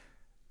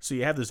 So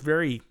you have this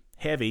very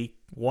heavy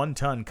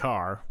 1-ton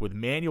car with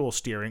manual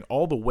steering.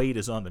 All the weight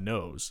is on the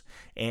nose,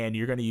 and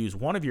you're going to use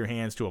one of your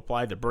hands to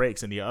apply the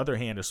brakes, and the other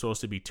hand is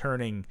supposed to be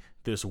turning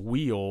this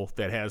wheel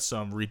that has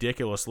some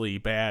ridiculously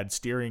bad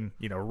steering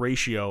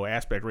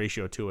aspect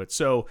ratio to it.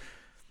 So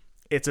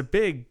it's a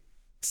big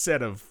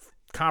set of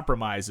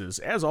compromises,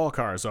 as all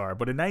cars are,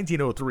 but in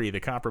 1903 the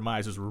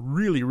compromises were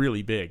really,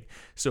 really big.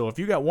 So if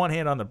you got one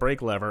hand on the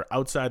brake lever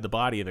outside the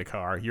body of the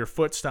car, your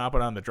foot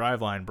stomping on the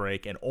driveline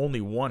brake, and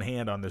only one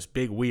hand on this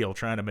big wheel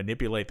trying to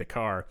manipulate the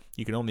car,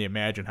 you can only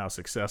imagine how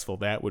successful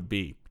that would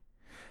be.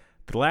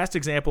 The last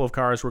example of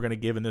cars we're going to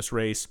give in this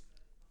race,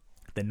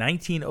 the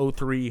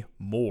 1903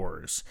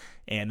 Mors,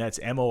 and that's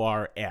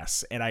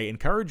M-O-R-S. And I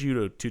encourage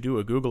you to do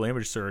a Google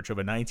image search of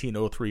a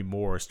 1903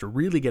 Mors to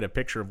really get a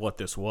picture of what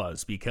this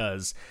was,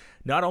 because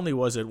not only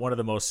was it one of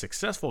the most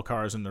successful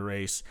cars in the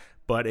race,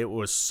 but it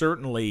was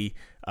certainly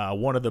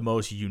one of the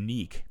most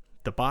unique.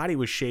 The body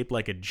was shaped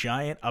like a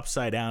giant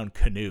upside-down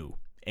canoe.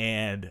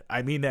 And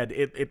I mean that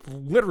it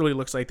literally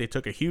looks like they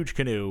took a huge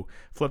canoe,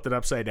 flipped it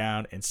upside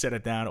down, and set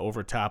it down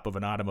over top of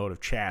an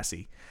automotive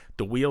chassis.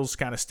 The wheels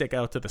kind of stick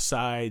out to the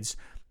sides.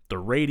 The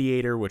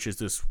radiator, which is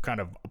this kind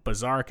of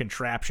bizarre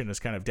contraption, is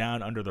kind of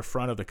down under the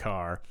front of the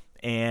car.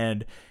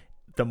 And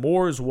the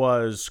Mors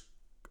was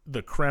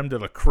the creme de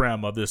la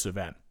creme of this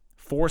event.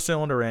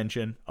 4-cylinder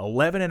engine,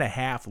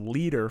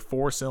 11.5-liter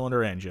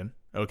 4-cylinder engine.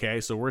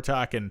 Okay, so we're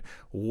talking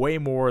way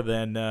more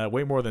than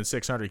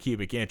 600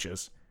 cubic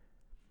inches.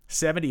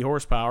 70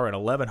 horsepower at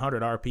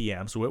 1,100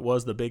 RPM, so it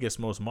was the biggest,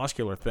 most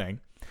muscular thing.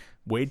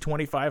 Weighed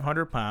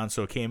 2,500 pounds,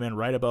 so it came in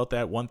right about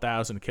that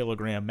 1,000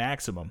 kilogram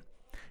maximum.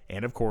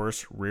 and of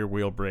course,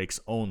 rear-wheel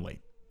brakes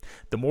only.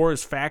 The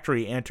Moors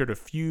factory entered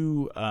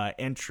there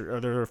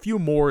are a few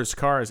Moors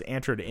cars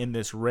entered in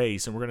this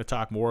race, and we're going to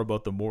talk more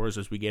about the Moors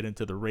as we get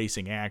into the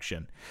racing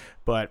action.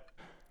 But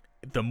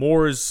the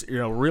Moors,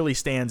 really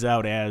stands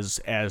out as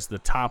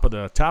the top of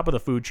the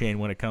food chain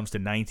when it comes to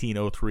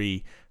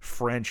 1903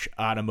 French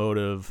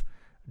automotive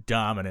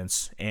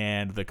dominance,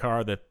 and the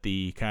car that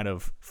the kind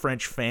of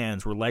French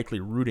fans were likely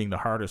rooting the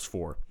hardest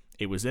for.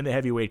 It was in the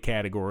heavyweight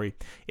category.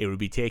 It would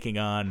be taking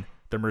on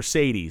the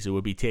Mercedes. It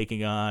would be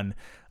taking on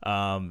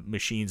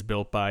machines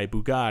built by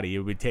Bugatti. It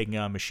would be taking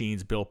on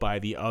machines built by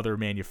the other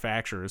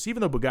manufacturers.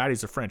 Even though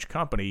Bugatti's a French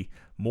company,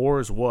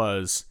 Moors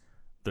was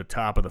the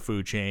top of the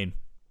food chain,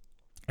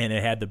 and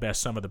it had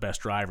some of the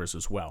best drivers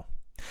as well.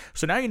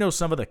 So now you know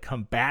some of the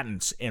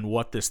combatants and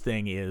what this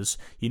thing is.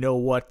 You know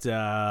what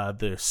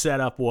the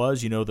setup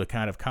was. You know the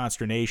kind of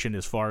consternation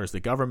as far as the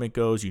government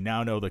goes. You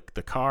now know the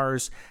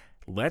cars.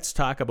 Let's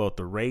talk about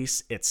the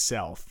race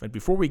itself. And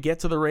before we get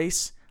to the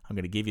race, I'm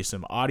going to give you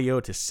some audio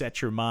to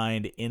set your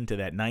mind into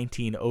that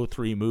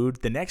 1903 mood.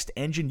 The next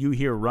engine you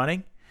hear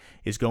running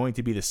is going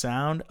to be the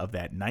sound of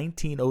that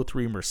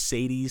 1903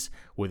 Mercedes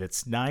with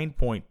its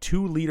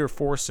 9.2-liter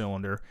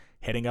four-cylinder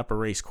heading up a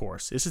race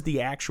course. This is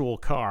the actual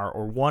car,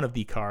 or one of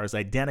the cars,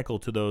 identical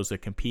to those that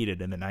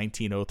competed in the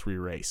 1903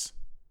 race.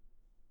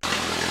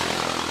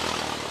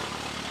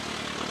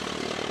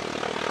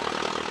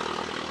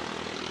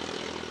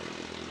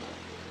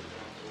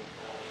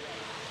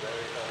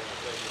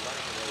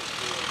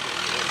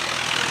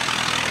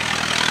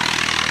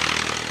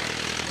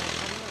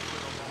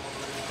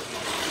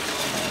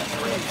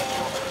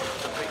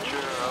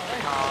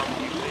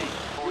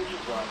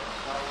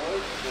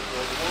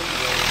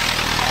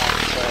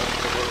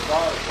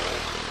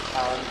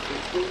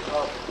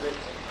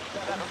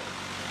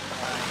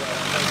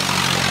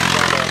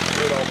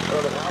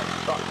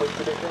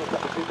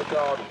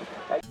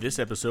 This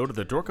episode of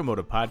the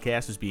Dorkomotive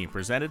Podcast is being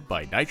presented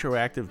by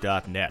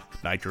NitroActive.net.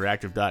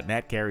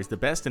 NitroActive.net carries the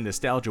best in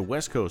nostalgia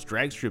West Coast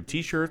drag strip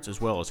t-shirts as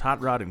well as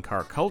hot rod and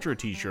car culture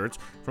t-shirts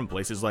from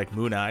places like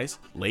Moon Eyes,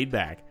 Laid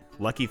Back,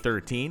 Lucky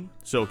 13,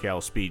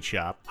 SoCal Speed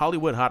Shop,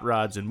 Hollywood Hot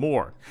Rods, and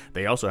more.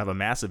 They also have a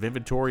massive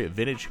inventory of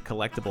vintage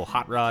collectible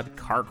hot rod,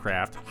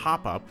 carcraft,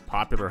 hop-up,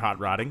 popular hot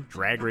rodding,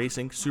 drag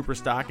racing, super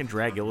stock, and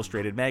drag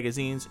illustrated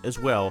magazines, as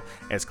well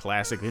as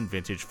classic and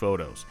vintage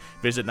photos.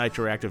 Visit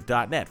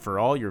NitroActive.net for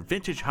all your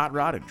vintage hot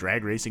rod and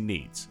drag racing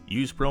needs.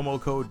 Use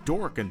promo code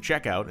DORK and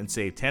checkout and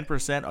save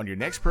 10% on your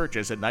next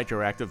purchase at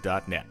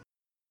NitroActive.net.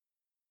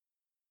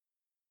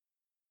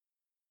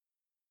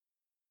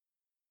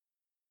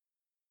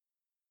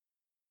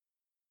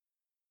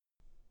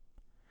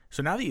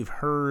 So now that you've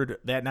heard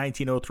that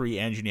 1903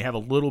 engine, you have a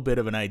little bit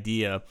of an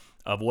idea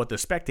of what the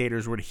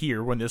spectators would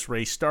hear when this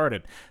race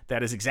started.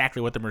 That is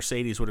exactly what the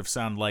Mercedes would have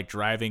sounded like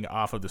driving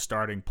off of the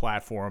starting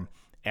platform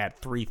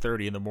at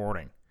 3:30 in the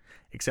morning.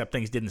 Except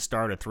things didn't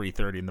start at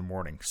 3:30 in the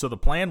morning. So the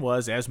plan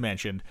was, as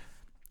mentioned,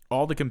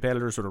 all the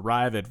competitors would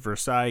arrive at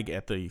Versailles,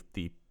 at the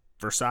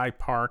Versailles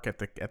Park, at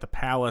the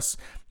palace.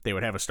 They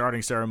would have a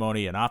starting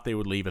ceremony, and off they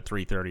would leave at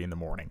 3:30 in the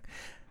morning.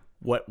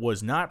 What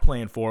was not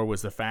planned for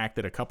was the fact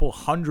that a couple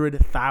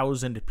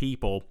 100,000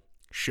 people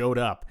showed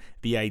up.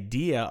 The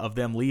idea of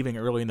them leaving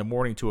early in the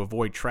morning to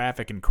avoid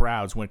traffic and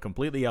crowds went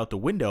completely out the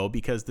window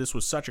because this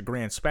was such a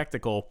grand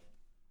spectacle.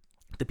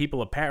 The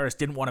people of Paris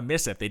didn't want to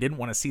miss it. They didn't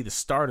want to see the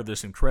start of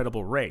this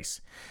incredible race.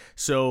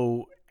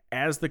 So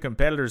as the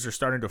competitors are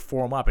starting to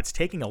form up, it's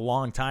taking a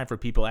long time for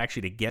people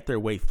actually to get their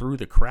way through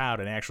the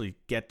crowd and actually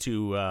get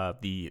to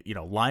the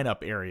lineup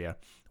area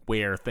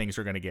where things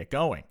are going to get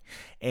going.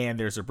 And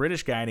there's a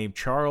British guy named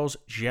Charles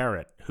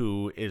Jarrett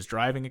who is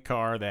driving a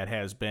car that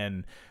has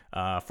been,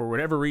 for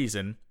whatever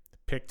reason,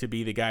 picked to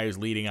be the guy who's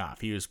leading off.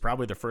 He was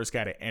probably the first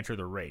guy to enter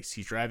the race.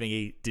 He's driving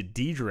a De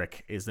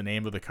Diedrich is the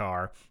name of the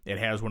car. It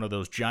has one of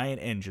those giant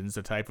engines,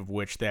 the type of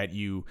which that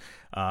you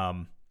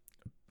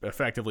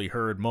effectively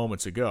heard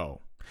moments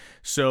ago.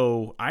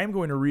 So I'm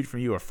going to read from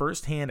you a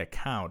first-hand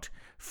account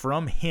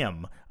from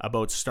him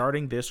about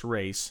starting this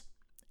race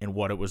and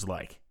what it was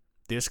like.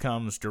 This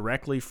comes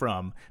directly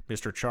from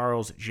Mr.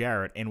 Charles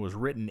Jarrett and was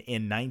written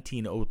in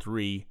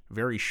 1903,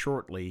 very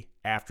shortly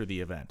after the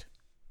event.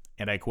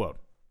 And I quote,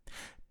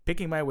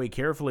 "Picking my way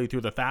carefully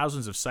through the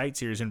thousands of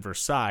sightseers in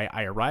Versailles,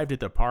 I arrived at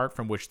the park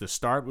from which the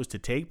start was to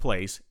take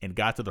place and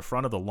got to the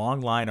front of the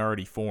long line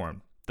already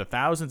formed. The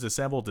thousands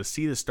assembled to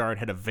see the start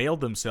had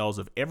availed themselves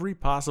of every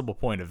possible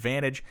point of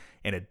vantage,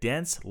 and a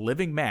dense,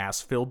 living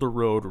mass filled the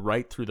road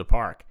right through the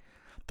park.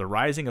 The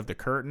rising of the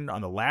curtain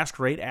on the last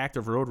great act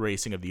of road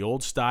racing of the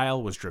old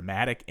style was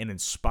dramatic and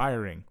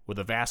inspiring, with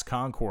a vast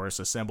concourse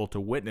assembled to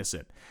witness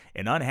it.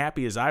 And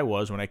unhappy as I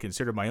was when I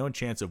considered my own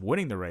chance of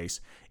winning the race,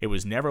 it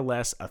was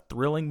nevertheless a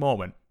thrilling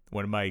moment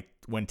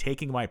when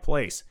taking my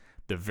place,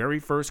 the very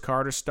first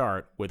car to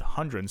start, with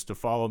hundreds to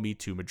follow me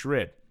to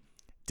Madrid.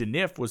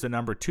 Denif was the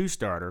number 2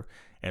 starter,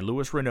 and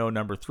Louis Renault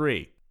number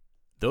 3.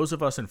 Those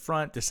of us in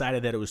front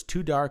decided that it was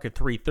too dark at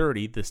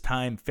 3:30, this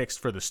time fixed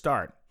for the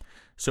start.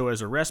 So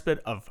as a respite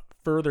of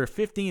further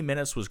 15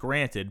 minutes was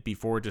granted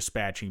before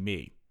dispatching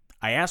me.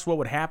 I asked what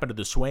would happen to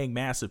the swaying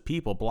mass of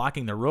people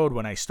blocking the road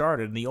when I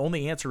started, and the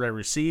only answer I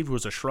received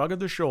was a shrug of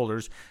the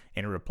shoulders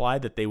and a reply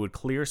that they would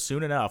clear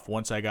soon enough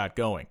once I got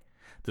going.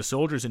 The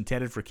soldiers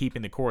intended for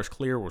keeping the course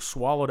clear were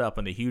swallowed up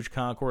in the huge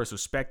concourse of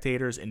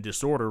spectators, and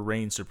disorder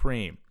reigned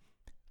supreme.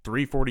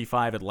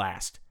 3:45 at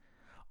last.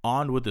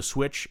 On with the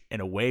switch,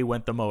 and away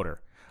went the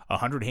motor.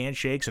 100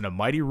 handshakes and a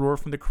mighty roar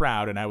from the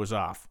crowd, and I was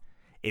off.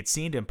 It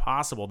seemed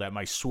impossible that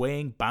my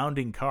swaying,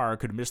 bounding car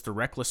could miss the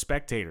reckless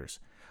spectators.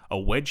 A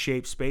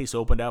wedge-shaped space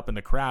opened up in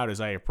the crowd as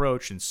I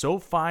approached, and so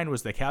fine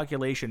was the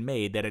calculation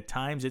made that at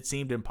times it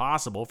seemed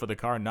impossible for the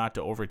car not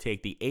to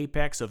overtake the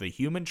apex of the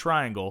human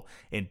triangle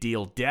and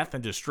deal death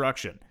and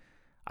destruction.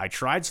 I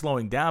tried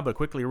slowing down, but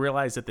quickly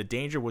realized that the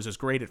danger was as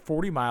great at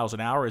 40 miles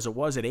an hour as it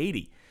was at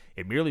 80.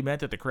 It merely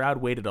meant that the crowd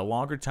waited a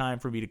longer time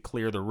for me to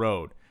clear the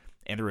road.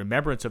 And the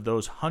remembrance of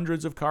those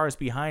hundreds of cars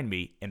behind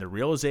me and the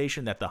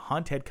realization that the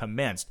hunt had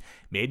commenced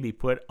made me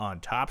put on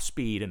top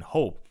speed and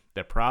hope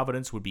that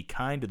Providence would be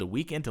kind to the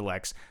weak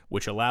intellects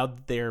which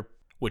allowed their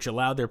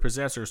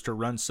possessors to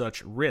run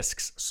such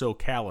risks so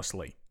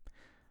callously.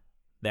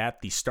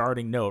 That the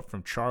starting note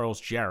from Charles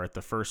Jarrett,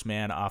 the first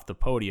man off the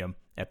podium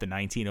at the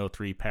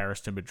 1903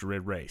 Paris to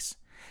Madrid race.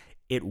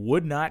 It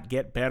would not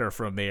get better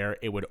from there.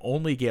 It would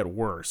only get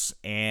worse.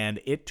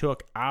 And it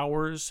took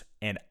hours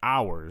and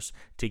hours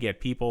to get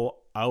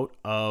people out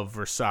of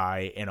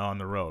Versailles and on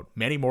the road.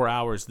 Many more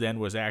hours than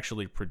was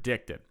actually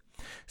predicted.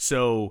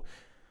 So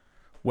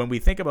when we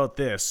think about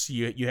this,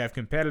 you have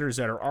competitors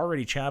that are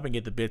already chomping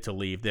at the bit to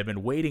leave. They've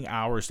been waiting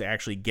hours to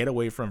actually get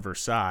away from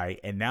Versailles,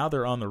 and now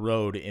they're on the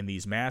road in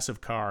these massive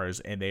cars,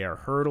 and they are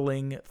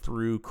hurtling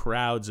through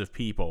crowds of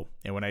people.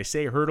 And when I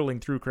say hurtling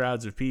through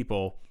crowds of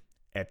people,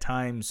 at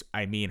times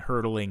I mean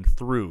hurtling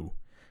through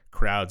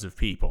crowds of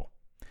people.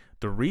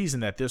 The reason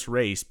that this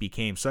race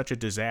became such a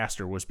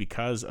disaster was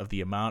because of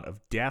the amount of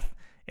death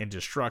and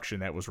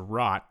destruction that was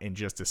wrought in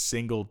just a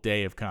single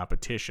day of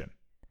competition.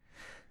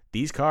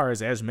 These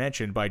cars, as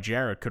mentioned by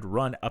Jarrett, could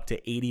run up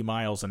to 80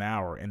 miles an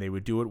hour, and they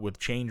would do it with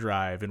chain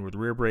drive and with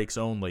rear brakes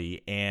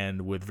only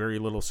and with very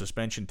little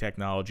suspension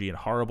technology and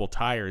horrible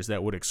tires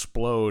that would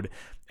explode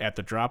at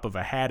the drop of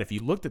a hat if you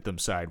looked at them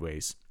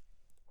sideways.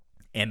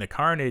 And the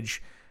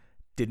carnage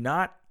did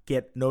not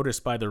get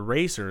noticed by the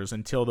racers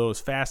until those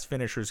fast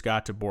finishers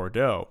got to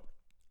Bordeaux.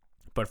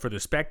 But for the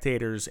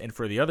spectators and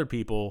for the other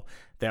people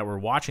that were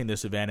watching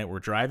this event and were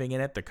driving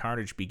in it, the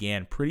carnage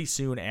began pretty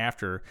soon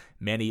after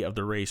many of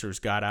the racers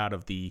got out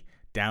of the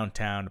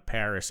downtown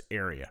Paris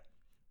area.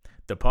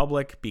 The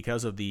public,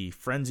 because of the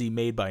frenzy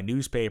made by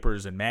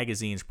newspapers and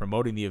magazines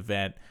promoting the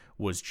event,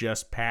 was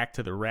just packed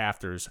to the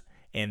rafters,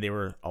 and there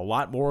were a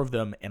lot more of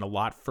them and a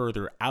lot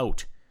further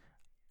out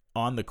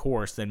on the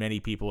course than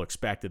many people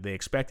expected. They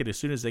expected as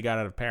soon as they got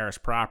out of Paris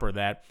proper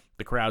that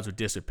the crowds would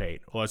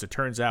dissipate. Well, as it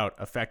turns out,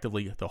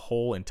 effectively the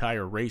whole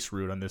entire race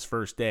route on this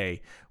first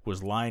day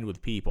was lined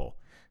with people.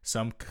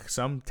 Some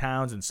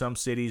towns and some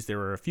cities, there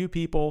were a few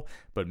people,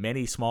 but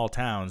many small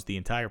towns, the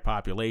entire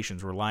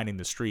populations were lining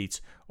the streets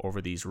over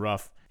these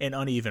rough and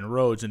uneven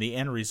roads, and the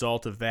end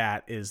result of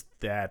that is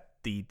that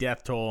the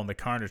death toll and the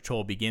carnage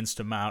toll begins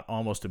to mount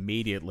almost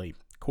immediately.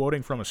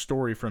 Quoting from a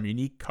story from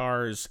Unique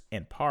Cars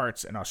and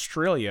Parts in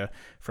Australia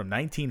from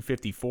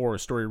 1954, a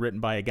story written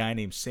by a guy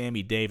named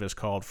Sammy Davis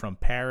called From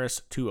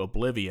Paris to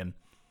Oblivion,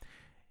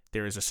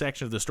 there is a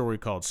section of the story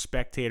called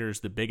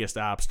Spectators, the Biggest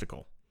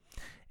Obstacle.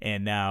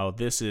 And now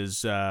this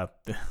is a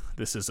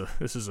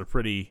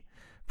pretty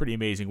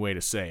amazing way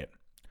to say it.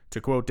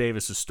 To quote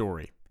Davis's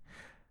story,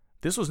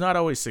 "This was not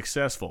always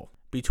successful.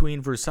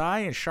 Between Versailles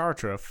and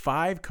Chartres,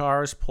 5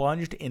 cars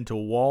plunged into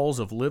walls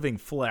of living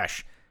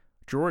flesh.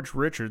 George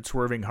Richard,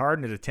 swerving hard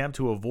in an attempt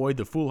to avoid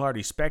the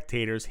foolhardy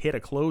spectators, hit a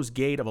closed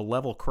gate of a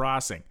level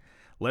crossing.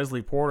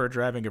 Leslie Porter,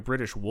 driving a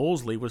British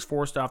Wolseley, was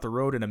forced off the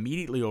road and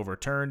immediately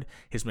overturned,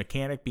 his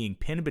mechanic being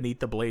pinned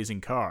beneath the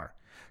blazing car.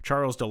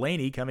 Charles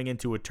Delaney, coming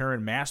into a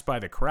turn masked by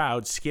the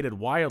crowd, skidded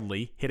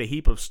wildly, hit a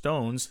heap of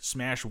stones,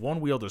 smashed one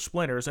wheel to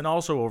splinters, and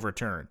also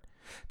overturned.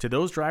 To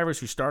those drivers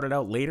who started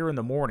out later in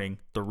the morning,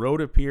 the road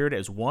appeared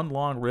as one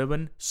long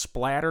ribbon,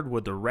 splattered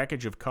with the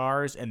wreckage of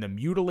cars and the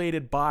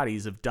mutilated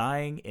bodies of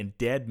dying and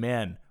dead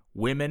men,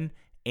 women,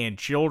 and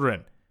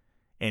children.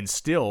 And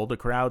still the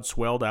crowd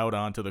swelled out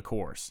onto the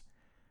course."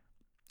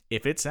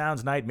 If it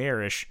sounds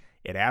nightmarish,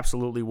 it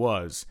absolutely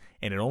was,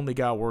 and it only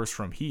got worse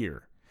from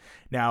here.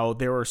 Now,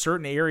 there were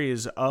certain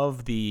areas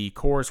of the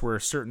course where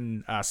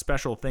certain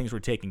special things were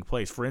taking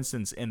place. For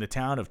instance, in the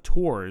town of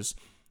Tours,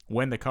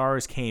 when the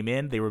cars came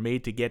in, they were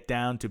made to get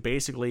down to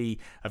basically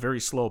a very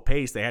slow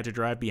pace. They had to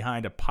drive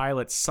behind a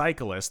pilot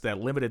cyclist that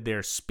limited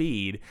their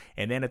speed,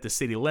 and then at the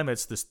city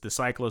limits, the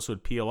cyclist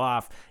would peel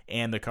off,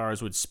 and the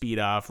cars would speed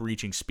off,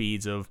 reaching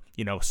speeds of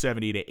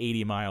 70 to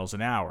 80 miles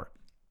an hour.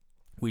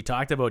 We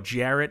talked about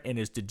Jarrett and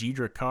his De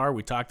Diedrich car.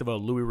 We talked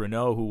about Louis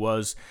Renault, who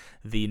was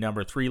the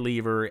number 3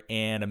 lever,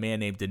 and a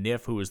man named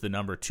Denif, who was the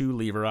number 2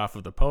 lever off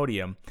of the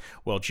podium.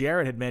 Well,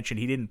 Jarrett had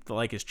mentioned he didn't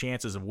like his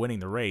chances of winning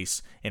the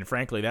race, and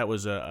frankly, that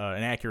was an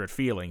accurate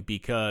feeling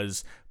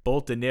because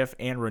both Denif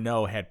and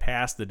Renault had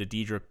passed the De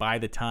Diedrich by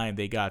the time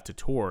they got to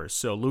Tours.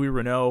 So Louis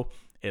Renault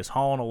is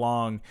hauling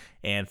along,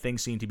 and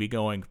things seem to be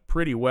going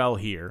pretty well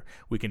here.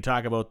 We can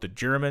talk about the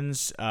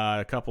Germans,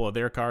 a couple of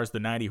their cars, the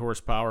 90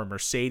 horsepower.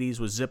 Mercedes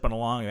was zipping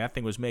along, and that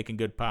thing was making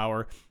good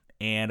power.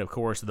 And, of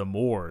course, the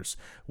Moors,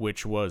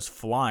 which was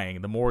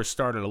flying. The Moors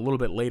started a little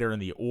bit later in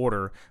the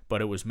order,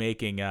 but it was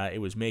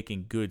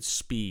making good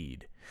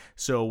speed.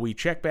 So we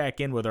check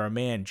back in with our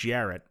man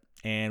Jarrett,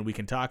 and we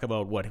can talk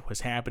about what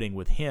was happening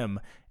with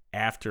him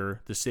after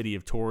the city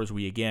of Tours.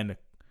 We again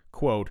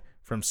quote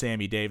from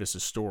Sammy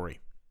Davis's story.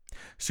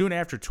 Soon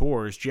after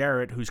Tours,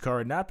 Jarrett, whose car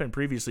had not been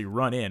previously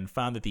run in,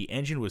 found that the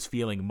engine was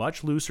feeling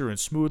much looser and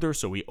smoother,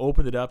 so he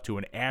opened it up to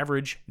an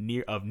average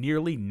of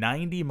nearly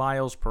 90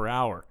 miles per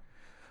hour,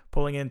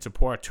 pulling into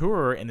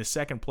Poitou in the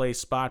second place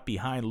spot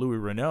behind Louis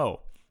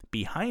Renault.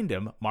 Behind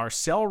him,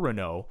 Marcel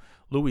Renault,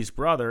 Louis'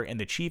 brother and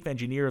the chief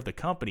engineer of the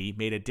company,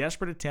 made a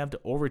desperate attempt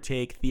to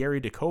overtake Thierry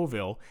de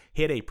Coville,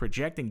 hit a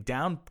projecting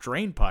down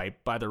drain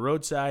pipe by the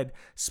roadside,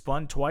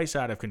 spun twice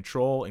out of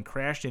control, and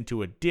crashed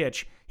into a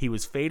ditch. He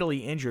was fatally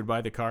injured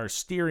by the car's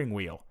steering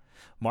wheel.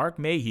 Mark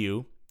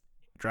Mayhew,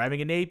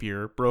 driving a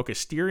Napier, broke a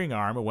steering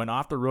arm and went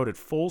off the road at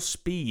full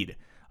speed.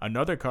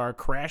 Another car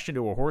crashed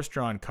into a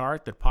horse-drawn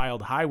cart that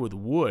piled high with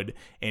wood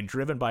and,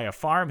 driven by a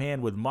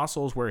farmhand with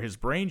muscles where his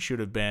brain should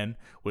have been,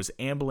 was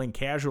ambling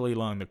casually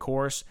along the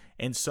course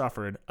and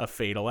suffered a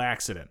fatal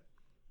accident.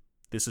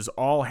 This is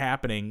all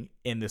happening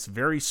in this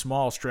very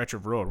small stretch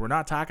of road. We're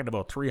not talking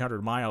about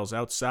 300 miles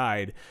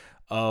outside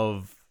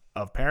of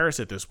Paris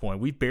at this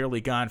point. We've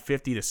barely gone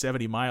 50 to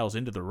 70 miles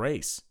into the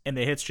race, and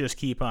the hits just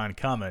keep on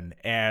coming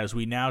as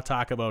we now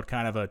talk about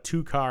kind of a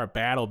two-car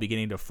battle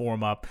beginning to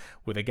form up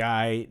with a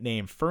guy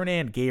named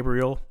Fernand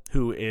Gabriel,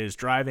 who is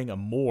driving a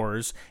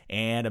Moors,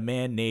 and a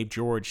man named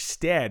George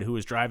Stead, who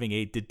is driving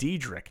a De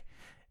Diedrich.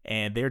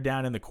 And they're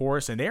down in the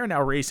course, and they're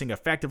now racing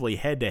effectively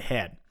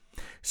head-to-head.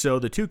 So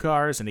the two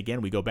cars, and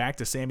again, we go back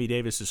to Sammy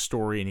Davis's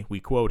story, and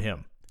we quote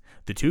him.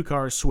 The two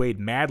cars swayed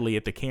madly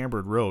at the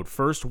cambered road.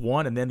 First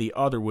one and then the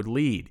other would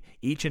lead,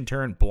 each in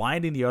turn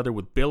blinding the other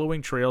with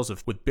billowing trails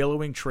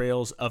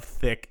of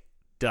thick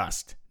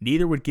dust.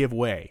 Neither would give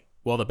way.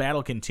 While the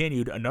battle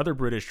continued, another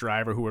British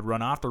driver who had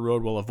run off the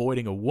road while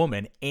avoiding a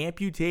woman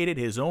amputated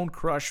his own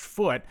crushed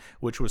foot,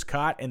 which was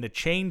caught in the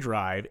chain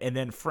drive, and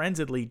then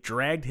frenziedly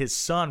dragged his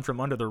son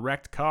from under the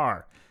wrecked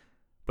car.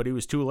 But he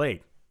was too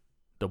late.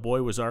 The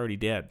boy was already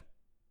dead.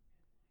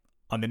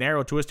 On the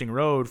narrow twisting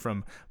road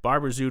from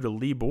Barbezieux to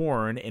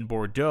Libourne in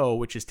Bordeaux,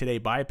 which is today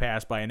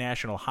bypassed by a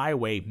national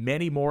highway,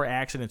 many more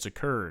accidents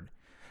occurred.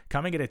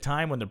 Coming at a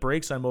time when the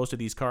brakes on most of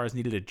these cars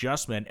needed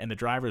adjustment and the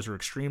drivers were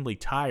extremely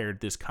tired,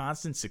 this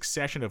constant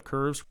succession of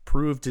curves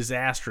proved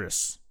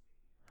disastrous.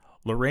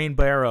 Lorraine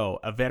Barrow,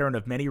 a veteran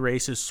of many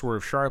races,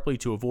 swerved sharply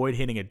to avoid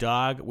hitting a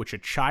dog which a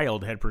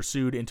child had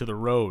pursued into the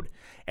road.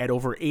 At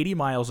over 80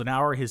 miles an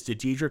hour, his De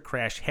Diedrich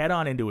crashed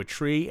head-on into a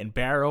tree, and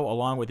Barrow,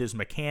 along with his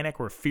mechanic,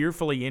 were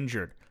fearfully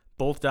injured.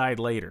 Both died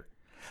later.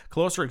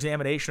 Closer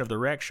examination of the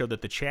wreck showed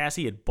that the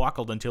chassis had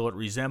buckled until it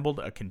resembled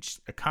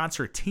a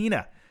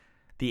concertina.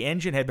 The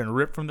engine had been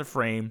ripped from the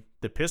frame,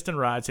 the piston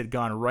rods had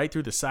gone right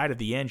through the side of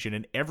the engine,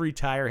 and every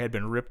tire had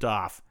been ripped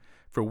off.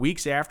 For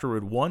weeks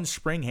afterward, one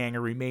spring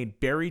hanger remained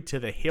buried to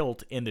the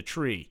hilt in the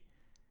tree.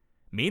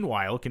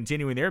 Meanwhile,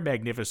 continuing their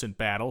magnificent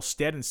battle,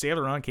 Stead and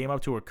Saileron came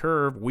up to a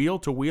curve, wheel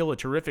to wheel at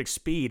terrific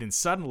speed, and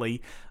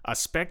suddenly a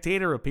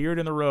spectator appeared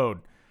in the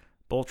road.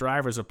 Both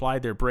drivers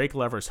applied their brake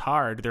levers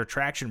hard, their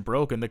traction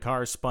broke, and the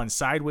cars spun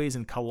sideways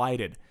and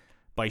collided.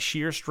 By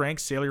sheer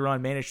strength, Saileron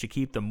managed to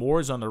keep the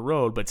Moors on the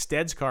road, but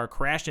Stead's car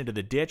crashed into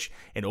the ditch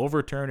and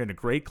overturned in a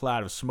great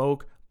cloud of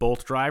smoke.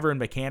 Both driver and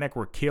mechanic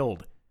were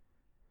killed.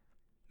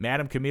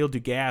 Madame Camille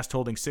Dugast,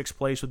 holding sixth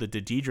place with the De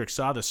Diedrich,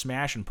 saw the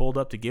smash and pulled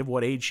up to give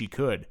what aid she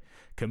could.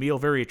 Camille,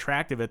 very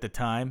attractive at the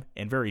time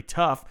and very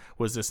tough,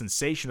 was the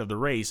sensation of the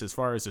race as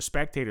far as the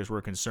spectators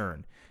were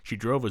concerned. She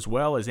drove as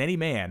well as any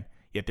man,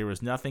 yet there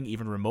was nothing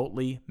even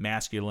remotely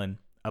masculine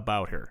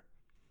about her.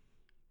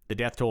 The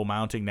death toll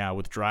mounting now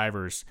with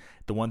drivers.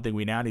 The one thing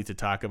we now need to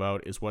talk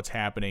about is what's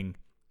happening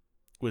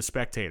with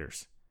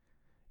spectators.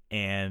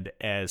 And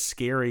as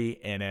scary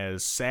and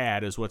as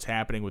sad as what's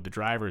happening with the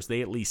drivers,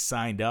 they at least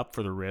signed up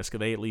for the risk.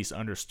 They at least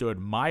understood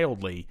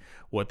mildly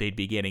what they'd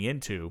be getting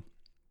into.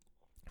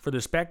 For the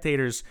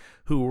spectators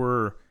who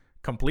were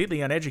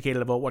completely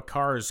uneducated about what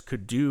cars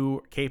could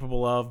do,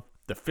 capable of,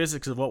 the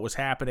physics of what was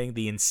happening,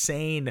 the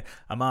insane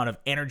amount of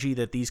energy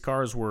that these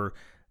cars were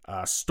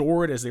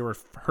stored as they were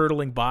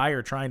hurtling by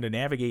or trying to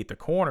navigate the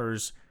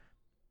corners,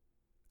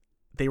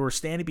 they were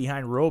standing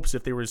behind ropes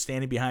if they were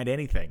standing behind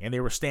anything, and they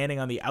were standing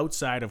on the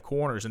outside of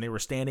corners, and they were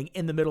standing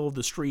in the middle of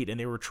the street, and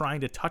they were trying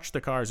to touch the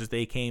cars as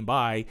they came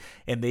by,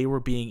 and they were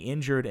being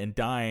injured and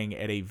dying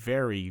at a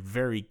very,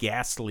 very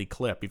ghastly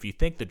clip. If you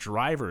think the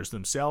drivers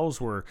themselves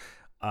were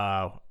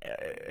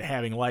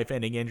having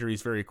life-ending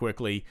injuries very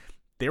quickly.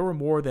 There were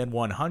more than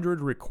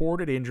 100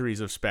 recorded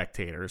injuries of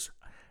spectators.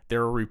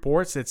 There are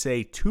reports that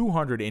say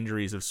 200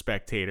 injuries of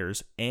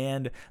spectators,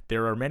 and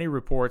there are many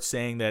reports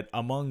saying that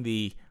among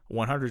the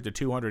 100 to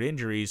 200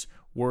 injuries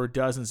were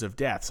dozens of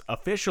deaths.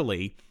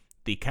 Officially,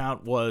 the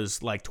count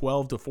was like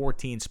 12 to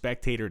 14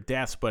 spectator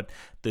deaths, but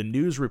the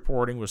news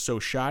reporting was so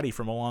shoddy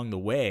from along the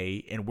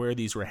way and where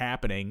these were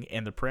happening,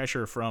 and the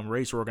pressure from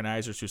race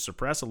organizers to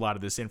suppress a lot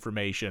of this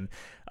information,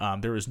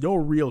 there is no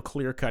real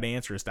clear-cut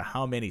answer as to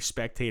how many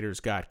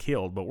spectators got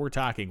killed. But we're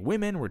talking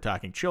women, we're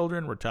talking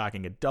children, we're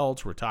talking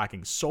adults, we're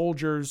talking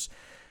soldiers.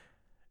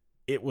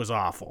 It was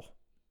awful.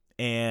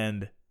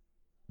 And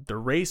the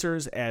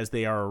racers, as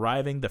they are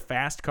arriving, the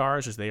fast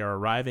cars, as they are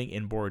arriving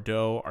in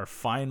Bordeaux, are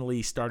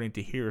finally starting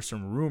to hear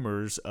some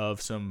rumors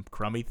of some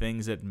crummy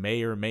things that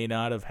may or may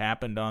not have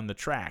happened on the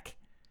track.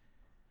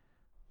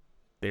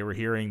 They were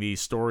hearing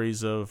these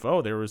stories of,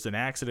 oh, there was an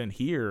accident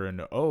here, and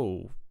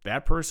oh,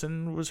 that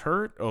person was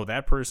hurt, oh,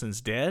 that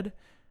person's dead.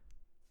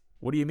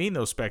 What do you mean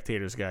those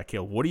spectators got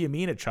killed? What do you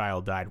mean a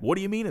child died? What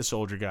do you mean a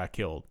soldier got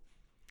killed?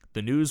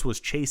 The news was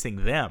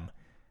chasing them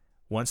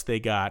once they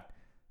got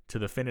to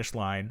the finish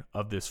line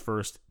of this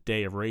first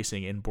day of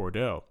racing in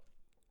Bordeaux.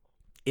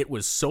 It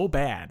was so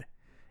bad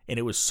and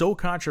it was so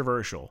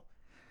controversial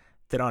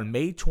that on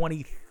May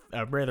 25th,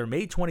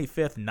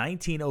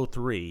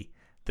 1903,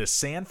 the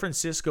San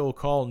Francisco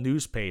Call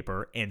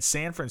newspaper in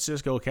San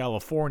Francisco,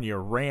 California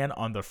ran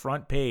on the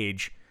front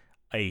page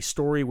a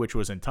story which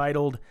was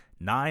entitled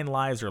 9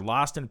 Lives Are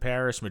Lost in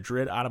Paris,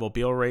 Madrid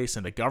Automobile Race,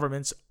 and the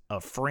governments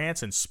of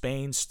France and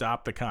Spain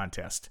stopped the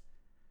contest.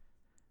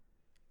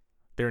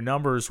 Their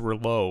numbers were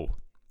low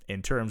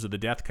in terms of the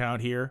death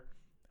count here,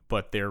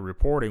 but their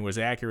reporting was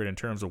accurate in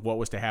terms of what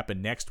was to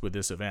happen next with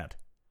this event.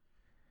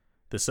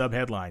 The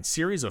subheadline,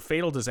 Series of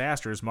Fatal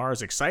Disasters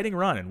Mars Exciting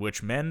Run in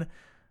Which Men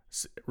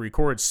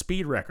Record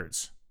Speed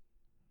Records.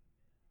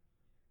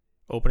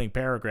 Opening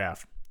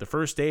paragraph. The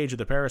first stage of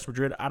the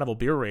Paris-Madrid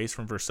Automobile Race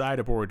from Versailles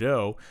to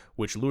Bordeaux,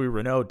 which Louis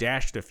Renault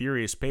dashed at a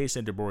furious pace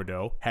into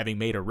Bordeaux, having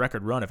made a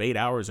record run of 8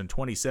 hours and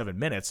 27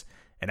 minutes.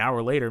 An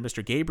hour later,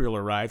 Mr. Gabriel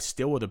arrived,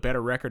 still with a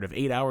better record of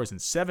 8 hours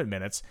and 7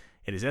 minutes.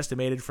 It is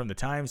estimated from the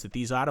times that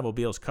these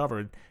automobiles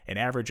covered an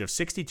average of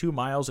 62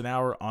 miles an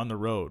hour on the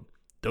road.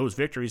 Those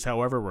victories,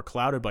 however, were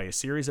clouded by a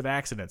series of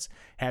accidents,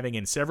 having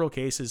in several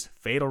cases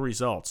fatal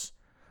results.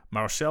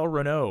 Marcel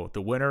Renault,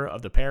 the winner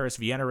of the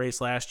Paris-Vienna race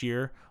last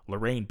year,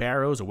 Lorraine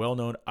Barrows, a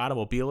well-known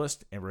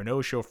automobilist, and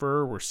Renault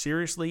chauffeur were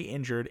seriously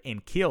injured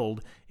and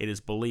killed, it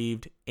is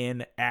believed,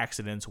 in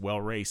accidents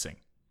while racing.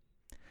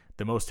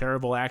 The most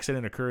terrible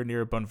accident occurred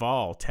near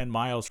Bonneval, 10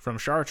 miles from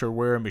Chartres,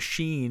 where a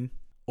machine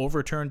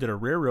overturned at a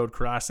railroad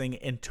crossing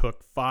and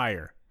took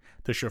fire.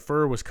 The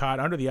chauffeur was caught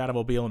under the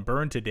automobile and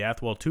burned to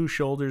death, while 2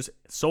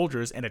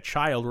 soldiers and a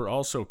child were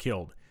also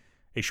killed.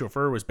 A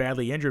chauffeur was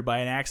badly injured by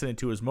an accident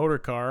to his motor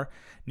car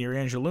near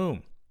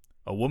Angoulême.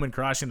 A woman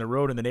crossing the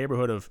road in the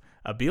neighborhood of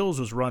Abilles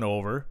was run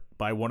over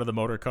by one of the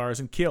motor cars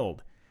and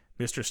killed.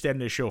 Mr. Stead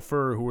and his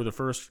chauffeur, who were the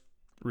first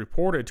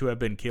reported to have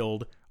been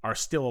killed, are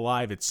still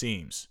alive, it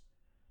seems.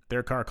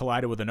 Their car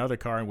collided with another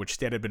car in which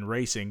Stead had been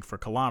racing for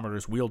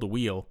kilometers wheel to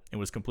wheel and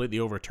was completely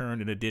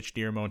overturned in a ditch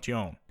near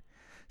Montion.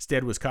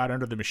 Stead was caught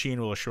under the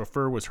machine while the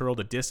chauffeur was hurled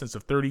a distance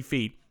of 30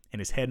 feet and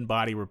his head and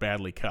body were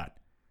badly cut.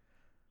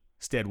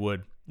 Stead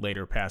would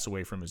later pass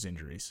away from his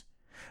injuries.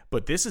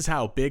 But this is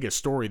how big a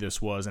story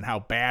this was and how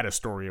bad a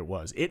story it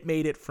was. It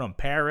made it from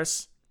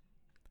Paris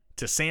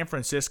to San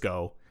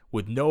Francisco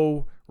with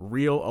no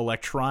real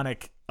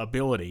electronic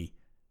ability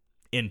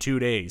in 2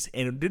 days.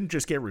 And it didn't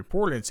just get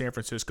reported in San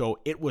Francisco,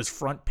 it was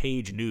front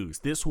page news.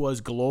 This was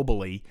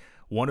globally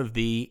one of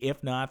the,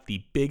 if not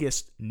the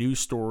biggest news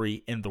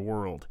story in the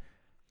world.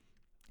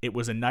 It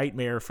was a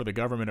nightmare for the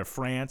government of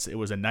France. It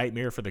was a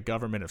nightmare for the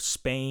government of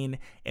Spain.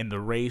 And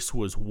the race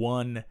was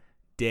 1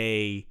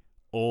 day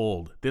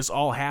old. This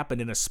all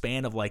happened in a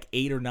span of like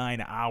 8 or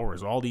 9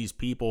 hours. All these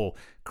people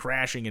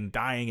crashing and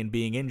dying and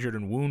being injured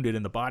and wounded,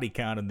 and the body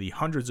count and the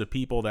hundreds of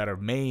people that are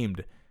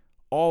maimed,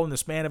 all in the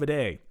span of a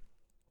day.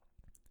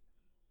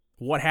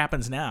 What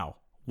happens now?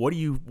 What do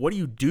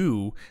you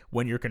do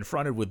when you're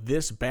confronted with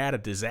this bad a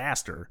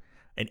disaster,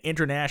 an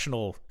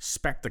international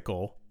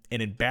spectacle,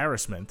 an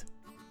embarrassment?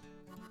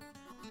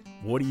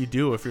 What do you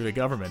do if you're the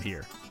government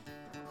here?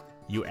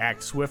 You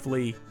act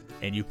swiftly,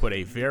 and you put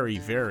a very,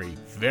 very,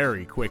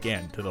 very quick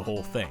end to the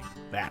whole thing.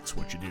 That's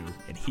what you do,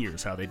 and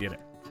here's how they did it.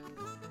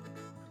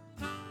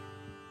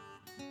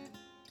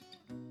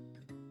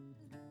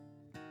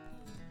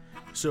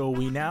 So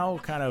we now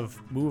kind of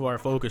move our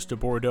focus to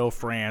Bordeaux,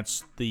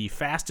 France. The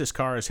fastest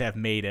cars have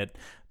made it.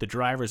 The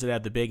drivers that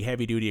have the big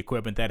heavy-duty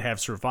equipment that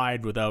have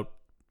survived without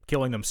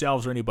killing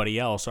themselves or anybody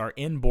else are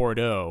in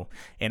Bordeaux.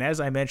 And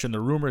as I mentioned, the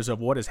rumors of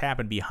what has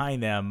happened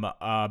behind them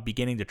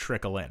beginning to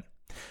trickle in.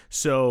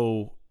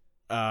 So,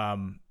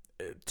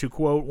 to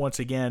quote once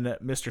again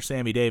Mr.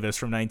 Sammy Davis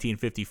from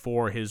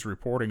 1954, his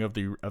reporting of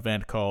the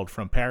event called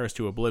From Paris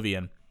to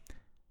Oblivion,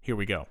 here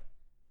we go.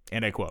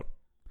 And I quote,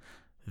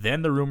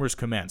 "Then the rumors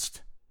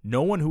commenced.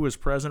 No one who was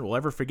present will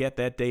ever forget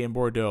that day in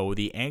Bordeaux,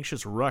 the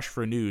anxious rush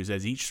for news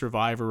as each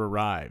survivor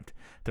arrived,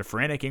 the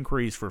frantic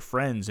inquiries for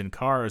friends and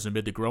cars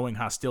amid the growing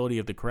hostility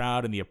of the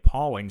crowd and the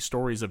appalling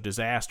stories of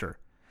disaster.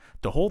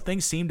 The whole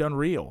thing seemed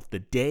unreal. The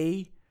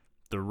day,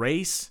 the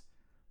race,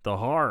 the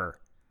horror.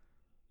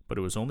 But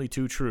it was only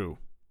too true.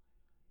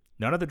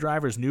 None of the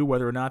drivers knew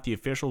whether or not the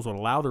officials would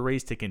allow the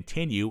race to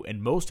continue,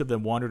 and most of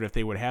them wondered if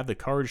they would have the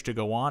courage to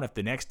go on if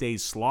the next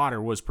day's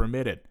slaughter was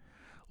permitted.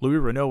 Louis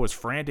Renault was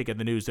frantic at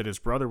the news that his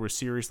brother was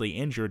seriously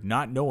injured,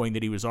 not knowing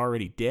that he was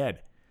already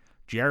dead.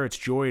 Jarrett's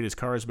joy at his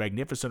car's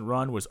magnificent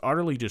run was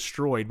utterly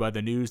destroyed by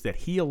the news that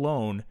he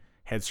alone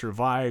had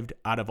survived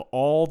out of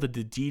all the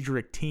De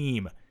Diedrich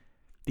team.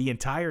 The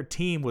entire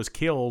team was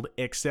killed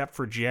except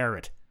for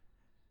Jarrett.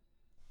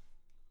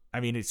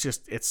 I mean, it's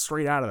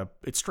straight out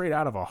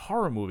of a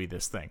horror movie,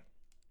 this thing.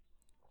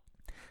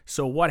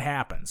 So what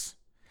happens?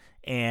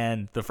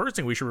 And the first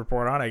thing we should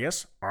report on, I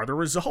guess, are the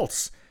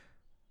results.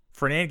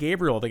 Fernand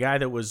Gabriel, the guy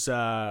that was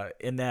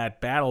in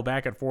that battle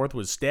back and forth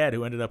with Stead,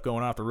 who ended up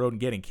going off the road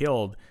and getting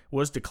killed,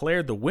 was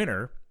declared the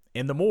winner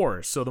in the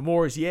Moors. So the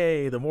Moors,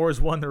 yay, the Moors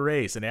won the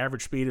race. An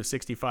average speed of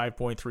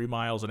 65.3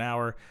 miles an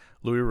hour.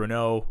 Louis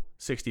Renault,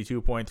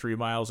 62.3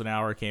 miles an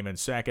hour, came in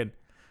second.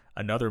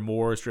 Another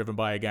Moors, driven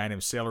by a guy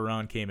named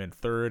Celeron, came in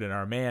third. And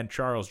our man,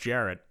 Charles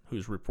Jarrett,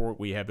 whose report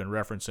we have been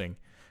referencing,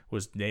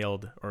 was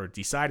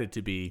decided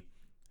to be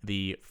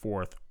the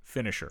fourth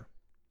finisher.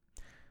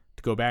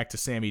 To go back to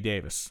Sammy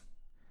Davis.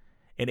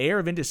 An air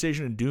of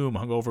indecision and doom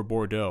hung over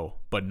Bordeaux,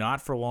 but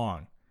not for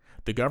long.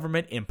 The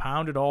government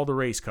impounded all the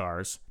race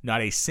cars.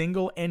 Not a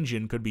single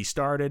engine could be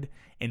started,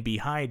 and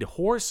behind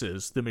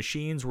horses, the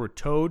machines were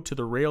towed to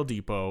the rail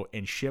depot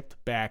and shipped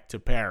back to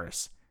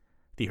Paris.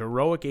 The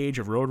heroic age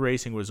of road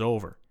racing was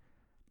over.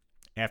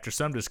 After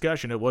some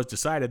discussion, it was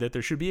decided that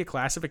there should be a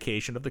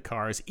classification of the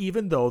cars,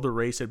 even though the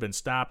race had been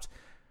stopped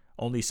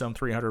only some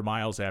 300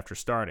 miles after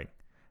starting.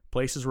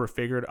 Places were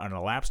figured on an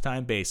elapsed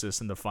time basis,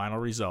 and the final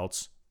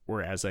results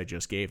were as I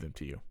just gave them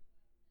to you.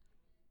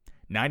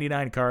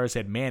 99 cars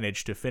had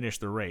managed to finish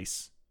the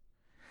race.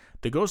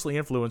 The ghostly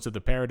influence of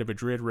the Paris to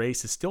Madrid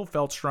race is still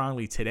felt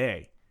strongly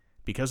today.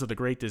 Because of the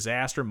great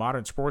disaster,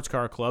 modern sports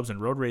car clubs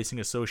and road racing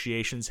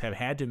associations have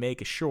had to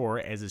make sure,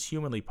 as is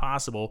humanly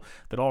possible,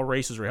 that all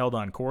races are held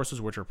on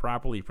courses which are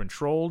properly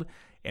controlled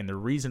and they're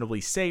reasonably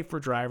safe for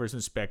drivers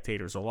and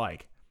spectators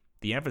alike.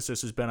 The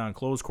emphasis has been on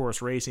closed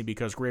course racing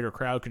because greater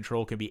crowd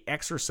control can be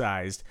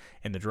exercised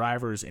and the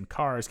drivers and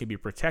cars can be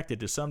protected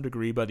to some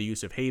degree by the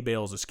use of hay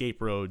bales,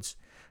 escape roads,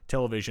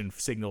 telephone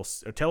signal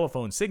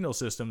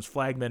systems,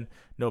 flagmen,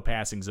 no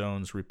passing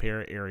zones,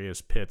 repair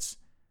areas, pits,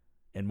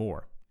 and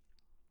more.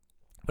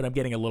 But I'm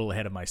getting a little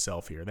ahead of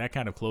myself here. That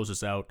kind of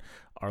closes out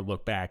our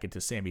look back into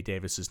Sammy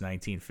Davis's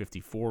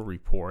 1954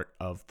 report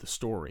of the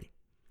story.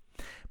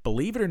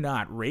 Believe it or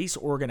not, race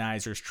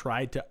organizers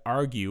tried to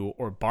argue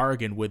or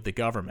bargain with the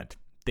government.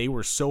 They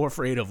were so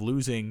afraid of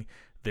losing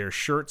their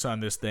shirts on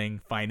this thing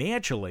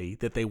financially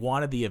that they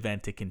wanted the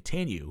event to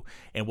continue.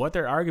 And what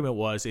their argument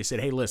was, they said,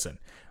 hey, listen,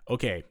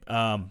 okay,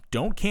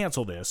 don't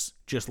cancel this.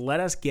 Just let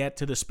us get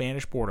to the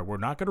Spanish border. We're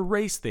not going to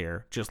race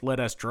there. Just let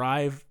us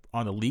drive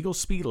on the legal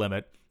speed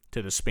limit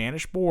to the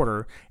Spanish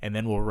border, and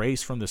then we'll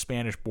race from the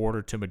Spanish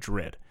border to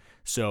Madrid.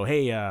 So,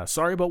 hey,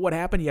 sorry about what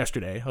happened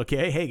yesterday,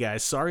 okay? Hey,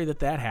 guys, sorry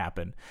that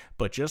happened,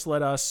 but just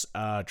let us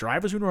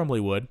drive as we normally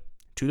would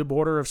to the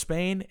border of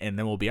Spain, and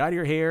then we'll be out of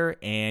your hair,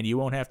 and you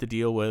won't have to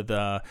deal with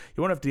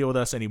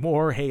us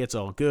anymore. Hey, it's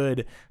all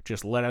good.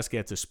 Just let us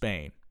get to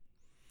Spain.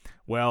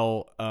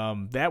 Well,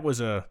 that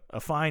was a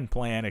fine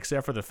plan,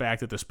 except for the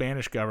fact that the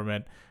Spanish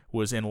government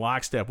was in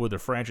lockstep with the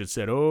French and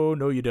said, oh,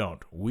 no, you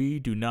don't. We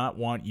do not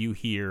want you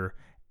here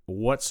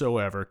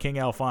whatsoever. King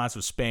Alphonse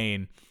of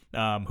Spain,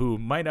 who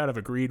might not have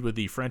agreed with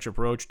the French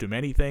approach to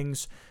many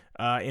things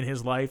in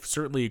his life,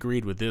 certainly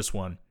agreed with this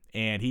one.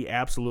 And he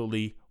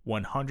absolutely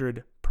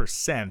 100%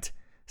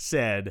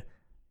 said,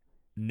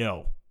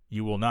 no,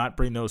 you will not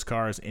bring those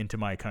cars into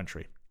my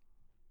country.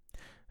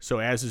 So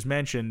as is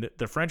mentioned,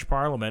 the French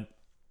Parliament,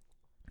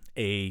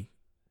 a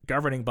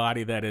governing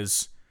body that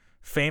is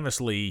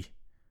famously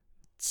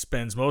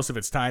spends most of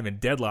its time in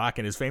deadlock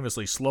and is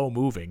famously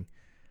slow-moving,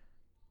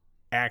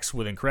 acts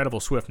with incredible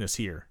swiftness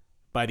here.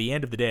 By the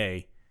end of the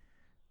day,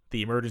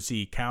 the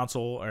emergency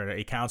council, or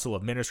a council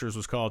of ministers,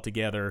 was called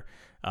together,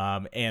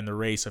 and the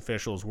race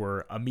officials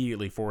were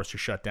immediately forced to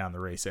shut down the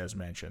race, as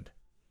mentioned.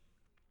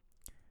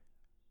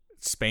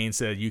 Spain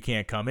said, you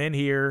can't come in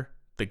here.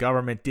 The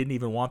government didn't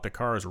even want the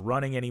cars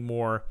running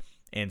anymore,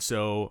 and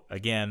so,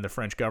 again, the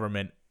French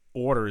government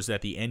orders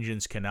that the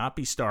engines cannot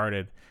be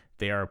started.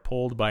 They are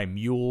pulled by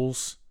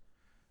mules,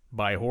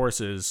 by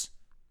horses,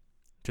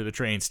 to the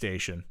train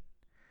station.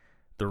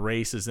 The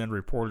race is then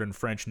reported in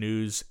French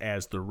news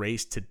as the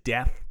race to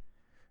death.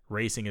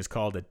 Racing is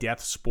called a death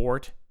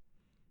sport.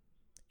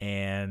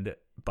 And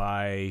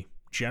by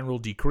general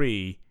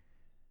decree,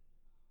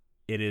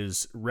 it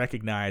is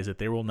recognized that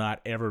there will not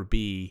ever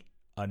be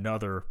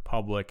another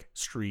public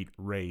street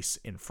race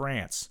in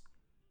France.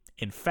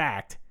 In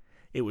fact,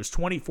 it was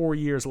 24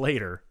 years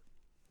later,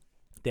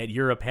 that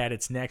Europe had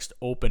its next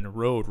open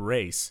road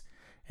race,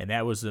 and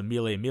that was the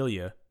Mille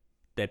Miglia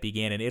that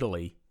began in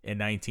Italy in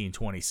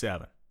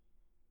 1927.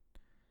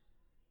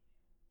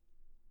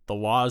 The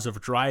laws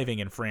of driving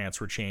in France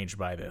were changed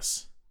by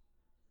this.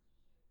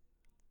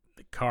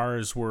 The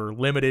cars were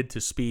limited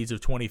to speeds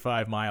of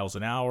 25 miles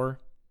an hour.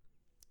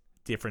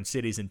 Different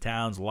cities and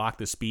towns locked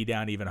the speed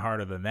down even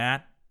harder than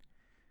that.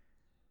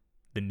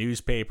 The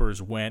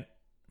newspapers went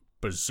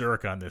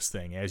berserk on this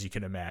thing, as you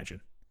can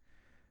imagine.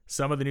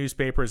 Some of the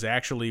newspapers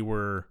actually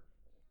were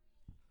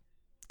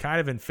kind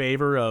of in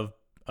favor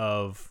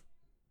of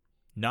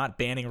not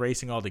banning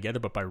racing altogether,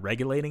 but by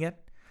regulating it.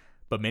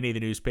 But many of the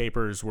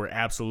newspapers were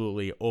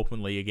absolutely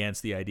openly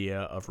against the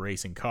idea of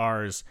racing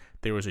cars.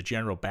 There was a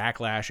general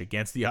backlash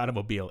against the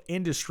automobile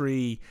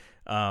industry.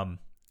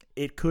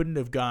 It couldn't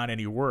have gone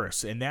any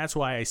worse. And that's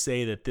why I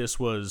say that this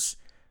was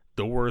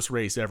the worst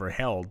race ever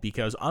held,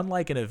 because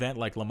unlike an event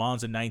like Le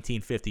Mans in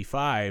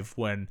 1955,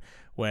 when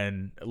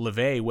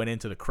Levet went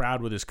into the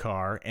crowd with his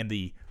car and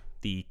the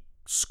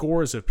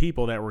scores of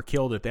people that were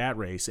killed at that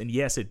race, and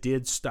yes, it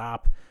did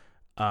stop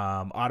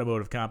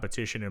automotive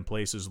competition in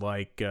places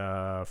like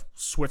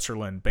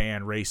Switzerland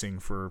banned racing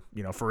for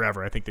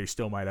forever. I think they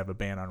still might have a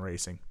ban on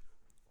racing,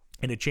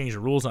 and it changed the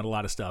rules on a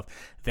lot of stuff.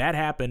 That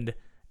happened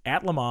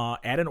at Le Mans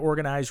at an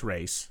organized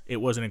race. It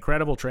was an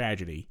incredible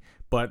tragedy,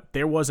 but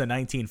there was a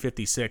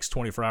 1956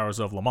 24 Hours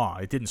of Le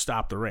Mans. It didn't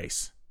stop the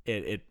race.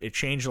 It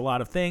changed a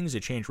lot of things.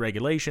 It changed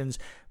regulations,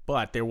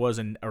 but there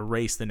wasn't a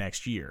race the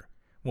next year.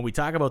 When we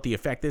talk about the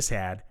effect this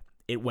had,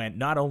 it went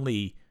not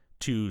only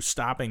to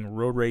stopping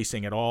road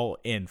racing at all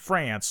in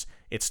France,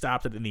 it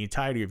stopped it in the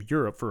entirety of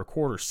Europe for a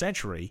quarter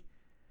century.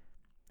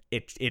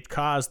 It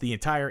caused the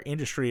entire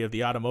industry of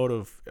the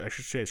automotive, I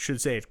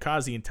should say, it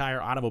caused the entire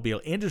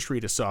automobile industry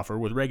to suffer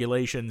with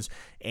regulations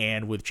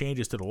and with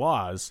changes to the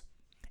laws.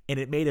 And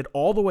it made it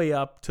all the way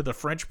up to the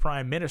French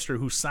Prime Minister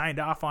who signed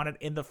off on it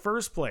in the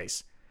first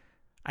place.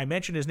 I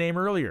mentioned his name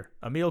earlier.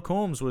 Émile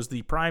Combes was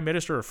the Prime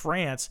Minister of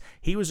France.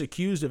 He was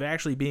accused of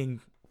actually being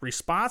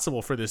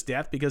responsible for this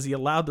death because he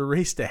allowed the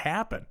race to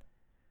happen.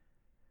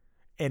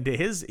 And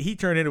he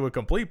turned into a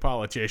complete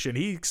politician.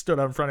 He stood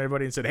up in front of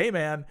everybody and said, "Hey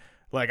man,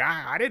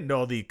 I didn't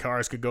know the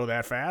cars could go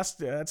that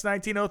fast. It's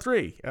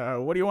 1903.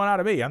 What do you want out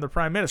of me? I'm the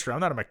Prime Minister. I'm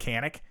not a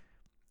mechanic.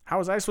 How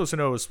was I supposed to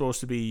know it was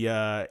supposed to be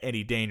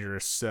any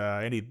dangerous,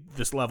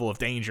 this level of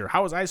danger?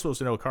 How was I supposed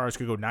to know cars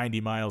could go 90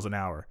 miles an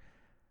hour?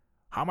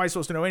 How am I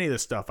supposed to know any of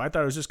this stuff? I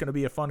thought it was just going to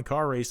be a fun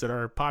car race that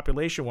our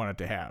population wanted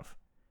to have."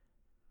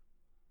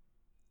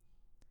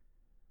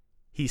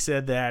 He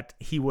said that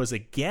he was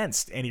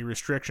against any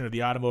restriction of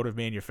the automotive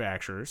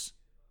manufacturers.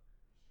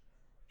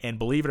 And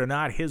believe it or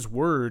not, his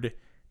word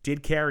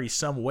did carry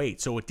some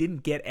weight. So it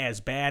didn't get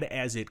as bad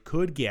as it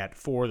could get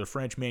for the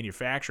French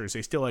manufacturers.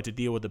 They still had to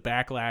deal with the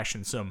backlash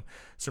and some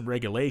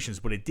regulations,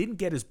 but it didn't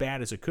get as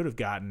bad as it could have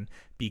gotten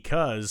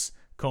because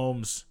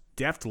Combes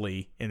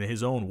deftly, in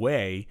his own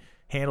way,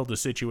 handled the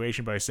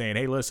situation by saying,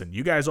 "Hey, listen,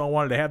 you guys all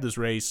wanted to have this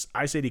race.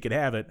 I said he could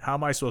have it. How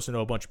am I supposed to know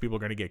a bunch of people are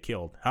going to get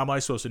killed? How am I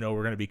supposed to know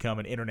we're going to become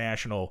an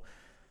international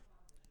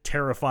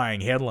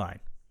terrifying headline?"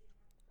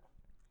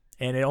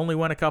 And it only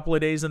went a couple of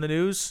days in the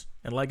news,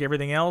 and like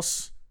everything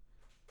else,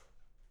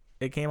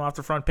 it came off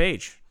the front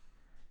page.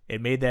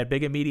 It made that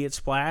big immediate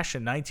splash,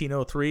 and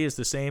 1903 is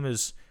the same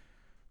as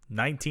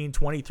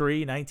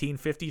 1923,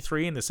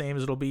 1953, and the same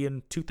as it'll be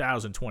in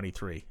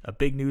 2023. A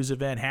big news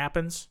event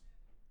happens,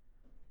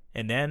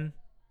 and then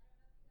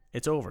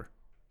it's over.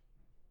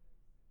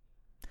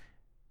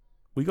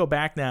 We go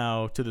back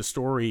now to the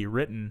story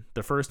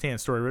the first-hand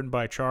story written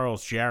by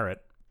Charles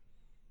Jarrett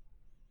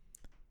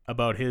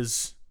about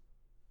his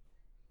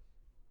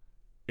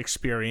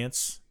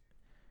experience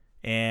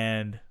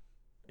and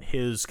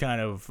his kind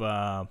of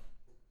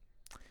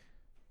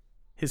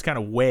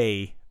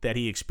way that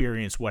he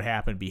experienced what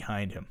happened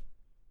behind him.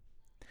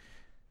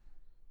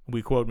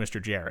 We quote Mr.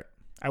 Jarrett.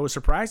 "I was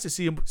surprised to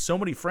see so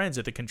many friends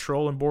at the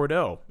control in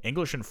Bordeaux.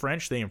 English and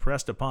French, they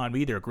impressed upon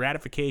me their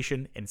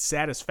gratification and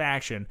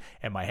satisfaction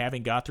at my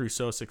having got through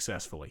so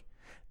successfully.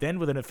 Then,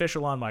 with an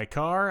official on my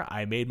car,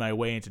 I made my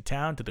way into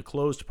town to the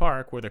closed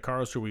park where the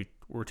cars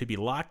were to be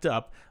locked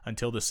up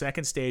until the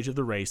second stage of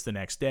the race the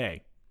next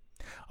day.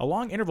 A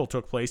long interval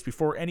took place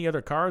before any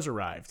other cars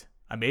arrived.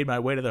 I made my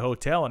way to the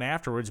hotel and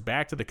afterwards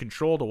back to the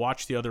control to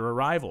watch the other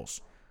arrivals.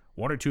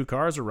 One or two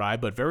cars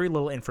arrived, but very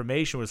little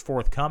information was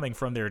forthcoming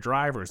from their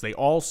drivers. They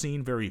all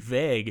seemed very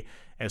vague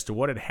as to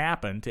what had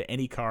happened to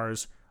any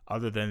cars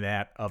other than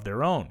that of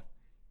their own.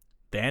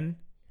 Then,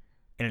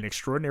 in an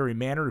extraordinary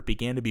manner, it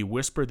began to be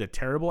whispered that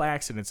terrible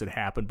accidents had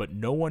happened, but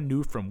no one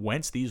knew from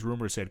whence these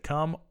rumors had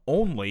come,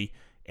 only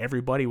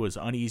everybody was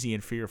uneasy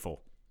and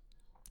fearful.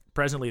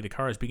 Presently, the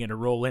cars began to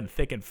roll in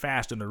thick and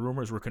fast, and the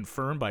rumors were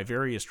confirmed by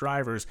various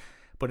drivers,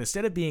 but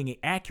instead of being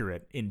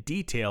accurate in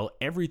detail,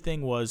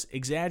 everything was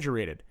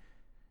exaggerated.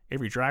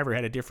 Every driver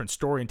had a different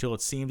story until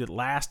it seemed at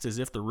last as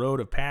if the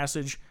road of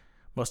passage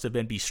must have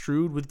been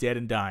bestrewed with dead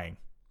and dying.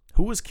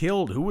 Who was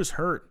killed? Who was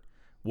hurt?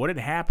 What had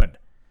happened?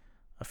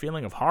 A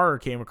feeling of horror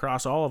came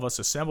across all of us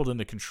assembled in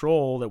the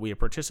control that we had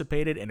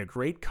participated in a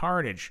great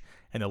carnage,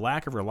 and the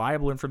lack of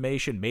reliable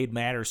information made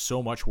matters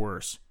so much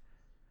worse.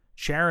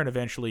 Sharon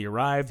eventually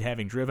arrived,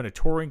 having driven a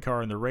touring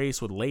car in the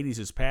race with ladies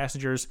as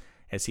passengers,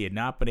 as he had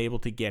not been able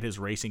to get his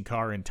racing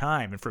car in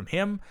time, and from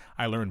him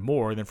I learned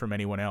more than from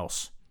anyone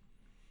else.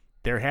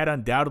 There had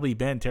undoubtedly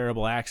been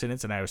terrible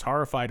accidents, and I was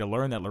horrified to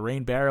learn that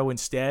Lorraine Barrow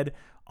instead,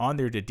 on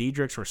their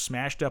Diedrichs, were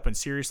smashed up and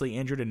seriously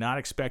injured and not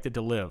expected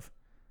to live.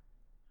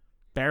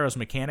 Barrow's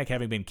mechanic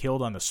having been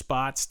killed on the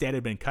spot, Stead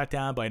had been cut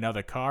down by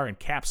another car and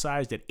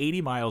capsized at 80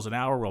 miles an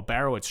hour while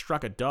Barrow had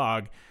struck a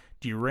dog,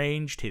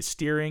 deranged his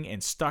steering,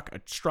 and struck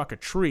a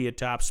tree at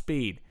top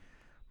speed.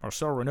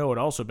 Marcel Renault had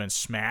also been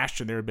smashed,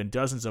 and there had been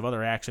dozens of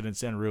other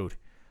accidents en route.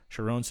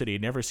 Chiron said he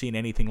had never seen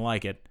anything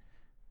like it,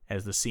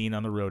 as the scene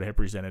on the road had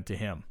presented to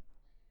him.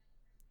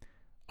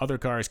 Other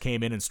cars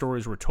came in, and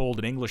stories were told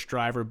an English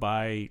driver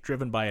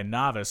driven by a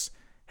novice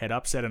had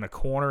upset in a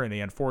corner, and the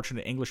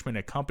unfortunate Englishman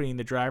accompanying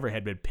the driver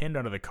had been pinned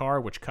under the car,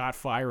 which caught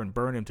fire and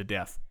burned him to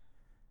death.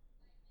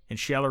 In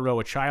Chalaronne,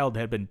 a child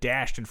had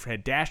dashed in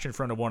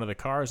front of one of the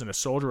cars, and a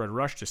soldier had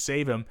rushed to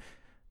save him.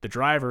 The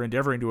driver,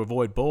 endeavoring to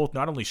avoid both,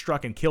 not only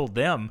struck and killed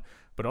them,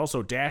 but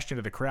also dashed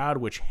into the crowd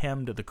which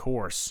hemmed the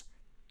course.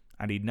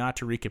 I need not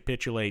to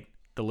recapitulate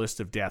the list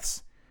of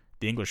deaths.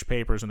 The English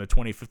papers on the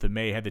 25th of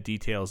May had the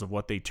details of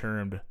what they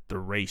termed the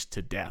race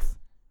to death.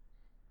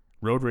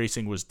 Road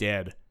racing was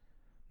dead.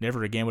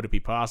 Never again would it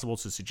be possible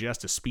to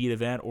suggest a speed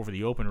event over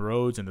the open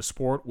roads, and the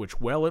sport, which,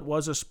 well, it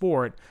was a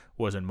sport,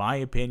 was, in my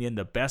opinion,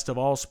 the best of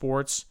all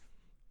sports.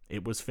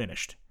 It was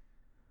finished.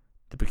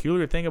 The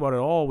peculiar thing about it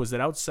all was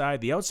that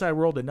the outside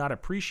world did not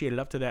appreciate it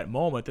up to that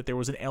moment that there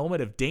was an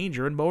element of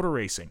danger in motor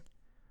racing.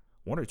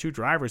 One or two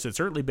drivers had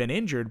certainly been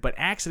injured, but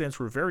accidents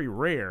were very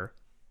rare.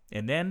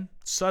 And then,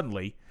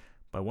 suddenly,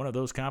 by one of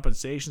those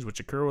compensations which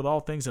occur with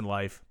all things in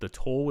life, the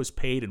toll was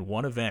paid in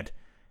one event,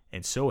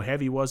 and so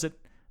heavy was it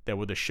that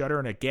with a shudder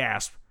and a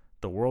gasp,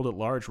 the world at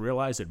large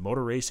realized that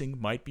motor racing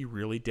might be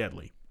really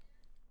deadly.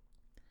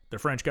 The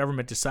French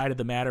government decided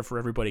the matter for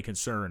everybody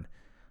concerned.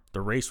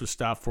 The race was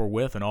stopped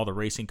forthwith, and all the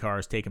racing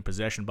cars taken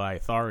possession by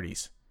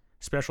authorities.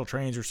 Special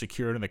trains were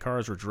secured, and the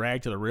cars were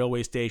dragged to the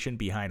railway station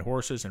behind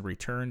horses and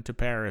returned to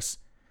Paris.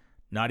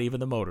 Not even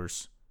the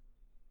motors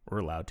were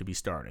allowed to be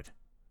started.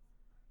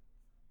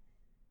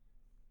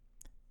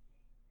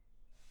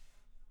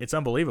 It's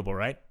unbelievable,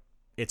 right?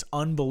 It's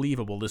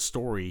unbelievable, this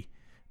story,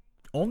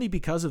 only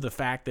because of the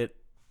fact that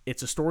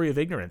it's a story of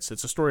ignorance.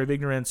 It's a story of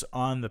ignorance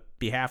on the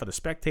behalf of the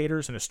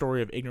spectators and a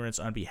story of ignorance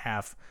on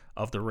behalf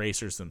of the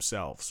racers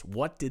themselves.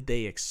 What did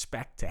they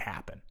expect to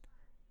happen?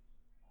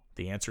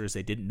 The answer is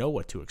they didn't know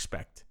what to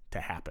expect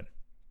to happen.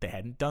 They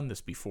hadn't done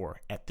this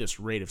before at this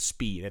rate of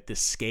speed, at this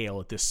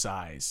scale, at this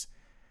size.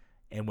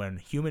 And when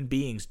human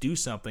beings do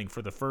something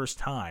for the first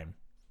time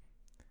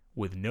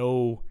with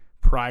no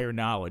prior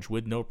knowledge,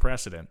 with no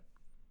precedent,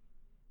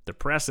 the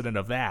precedent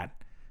of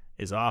that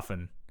is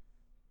often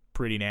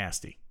pretty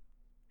nasty.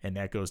 And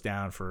that goes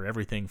down for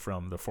everything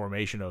from the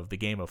formation of the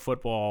game of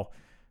football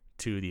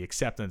to the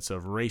acceptance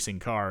of racing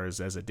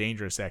cars as a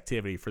dangerous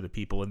activity for the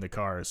people in the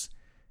cars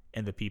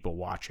and the people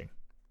watching.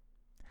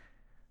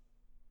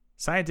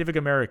 Scientific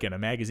American, a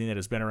magazine that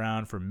has been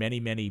around for many,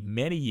 many,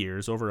 many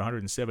years, over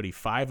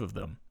 175 of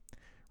them,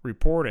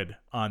 reported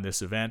on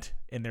this event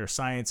in their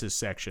sciences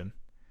section,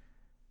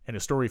 and a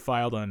story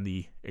filed in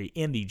the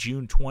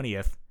June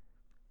 20th,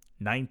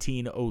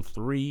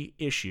 1903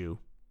 issue.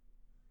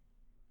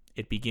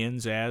 It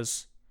begins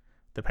as,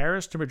 the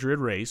Paris to Madrid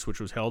race,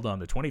 which was held on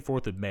the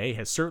 24th of May,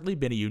 has certainly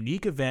been a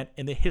unique event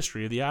in the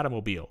history of the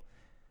automobile.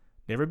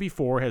 Never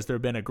before has there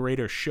been a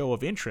greater show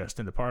of interest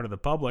on the part of the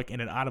public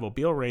in an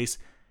automobile race,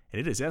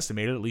 and it is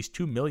estimated at least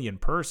 2 million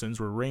persons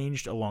were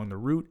ranged along the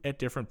route at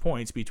different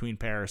points between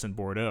Paris and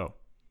Bordeaux.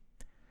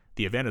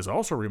 The event is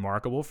also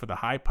remarkable for the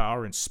high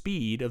power and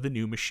speed of the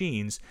new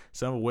machines,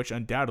 some of which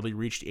undoubtedly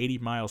reached 80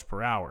 miles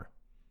per hour.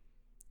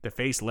 The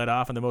face led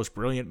off in the most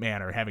brilliant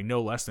manner, having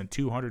no less than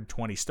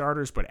 220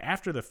 starters, but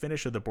after the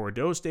finish of the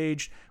Bordeaux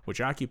stage, which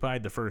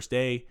occupied the first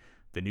day,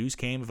 the news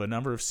came of a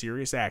number of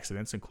serious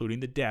accidents, including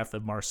the death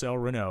of Marcel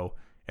Renault,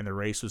 and the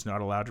race was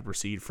not allowed to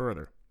proceed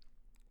further.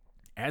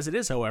 As it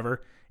is,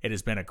 however, it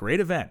has been a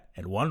great event,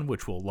 and one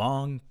which will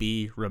long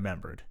be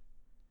remembered.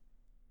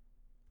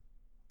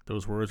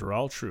 Those words are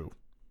all true,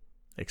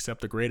 except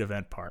the great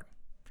event part.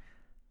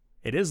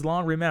 It is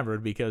long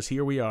remembered because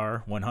here we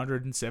are,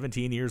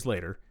 117 years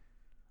later,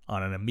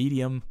 on a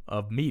medium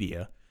of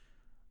media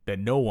that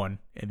no one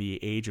in the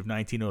age of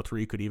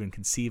 1903 could even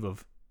conceive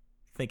of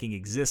thinking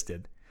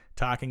existed,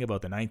 talking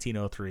about the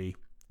 1903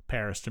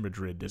 Paris to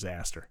Madrid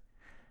disaster.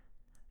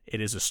 It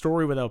is a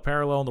story without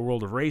parallel in the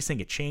world of racing.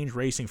 It changed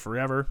racing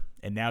forever,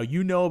 and now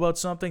you know about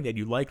something that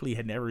you likely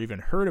had never even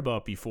heard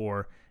about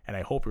before, and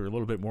I hope you're a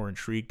little bit more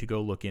intrigued to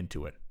go look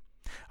into it.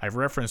 I've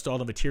referenced all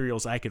the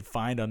materials I could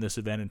find on this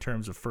event in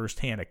terms of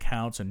first-hand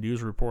accounts and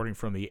news reporting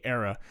from the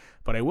era,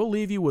 but I will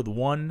leave you with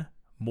one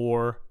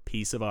more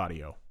piece of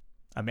audio.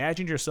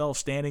 Imagine yourself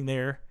standing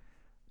there,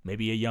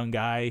 maybe a young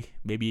guy,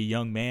 maybe a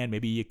young man,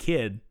 maybe a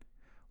kid,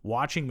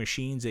 watching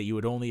machines that you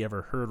had only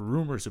ever heard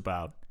rumors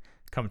about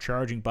come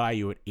charging by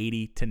you at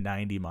 80 to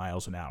 90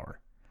 miles an hour.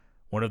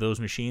 One of those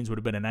machines would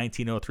have been a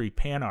 1903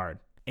 Panhard,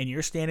 and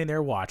you're standing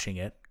there watching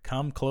it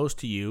come close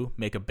to you,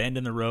 make a bend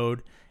in the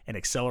road, and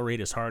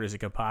accelerate as hard as it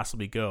can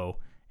possibly go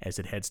as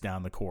it heads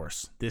down the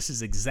course. This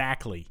is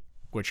exactly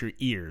what your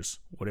ears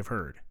would have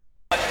heard.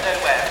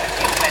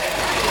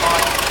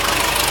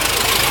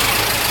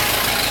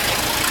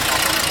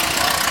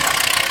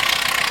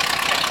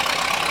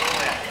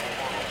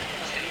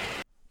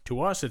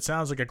 To us, it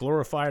sounds like a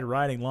glorified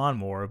riding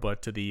lawnmower,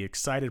 but to the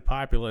excited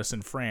populace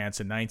in France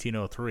in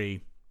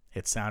 1903,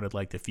 it sounded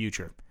like the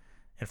future.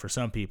 And for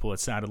some people, it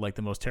sounded like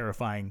the most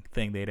terrifying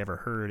thing they'd ever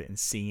heard and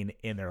seen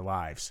in their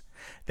lives.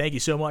 Thank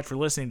you so much for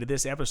listening to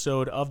this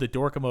episode of the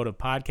Dorkomotive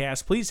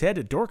Podcast. Please head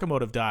to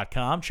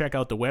dorkomotive.com, check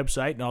out the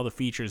website and all the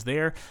features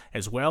there,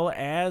 as well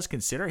as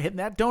consider hitting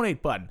that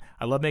donate button.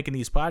 I love making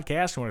these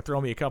podcasts. You want to throw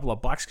me a couple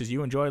of bucks because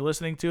you enjoy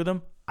listening to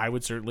them? I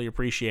would certainly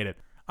appreciate it.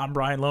 I'm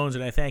Brian Loans,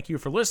 and I thank you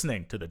for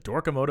listening to the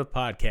Dorkomotive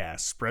Podcast.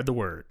 Spread the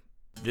word.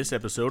 This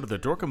episode of the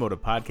Dorkomotive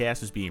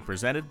Podcast is being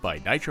presented by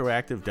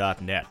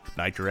Nitroactive.net.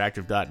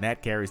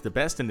 Nitroactive.net carries the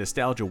best in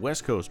nostalgia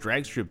West Coast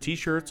drag strip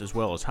t-shirts as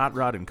well as hot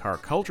rod and car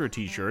culture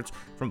t-shirts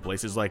from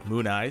places like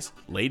Moon Eyes,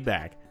 Laid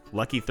Back,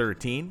 Lucky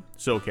 13,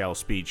 SoCal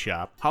Speed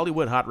Shop,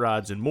 Hollywood Hot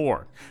Rods, and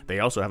more. They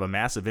also have a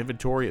massive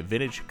inventory of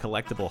vintage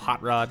collectible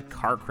hot rod,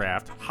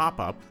 carcraft,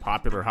 hop-up,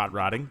 popular hot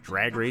rodding,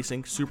 drag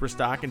racing, super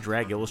stock, and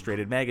drag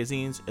illustrated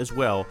magazines, as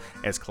well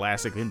as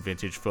classic and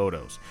vintage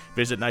photos.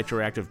 Visit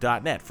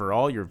nitroactive.net for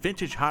all your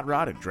vintage hot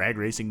rod and drag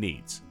racing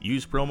needs.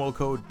 Use promo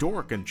code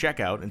DORK in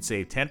checkout and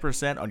save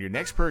 10% on your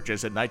next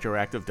purchase at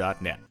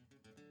nitroactive.net.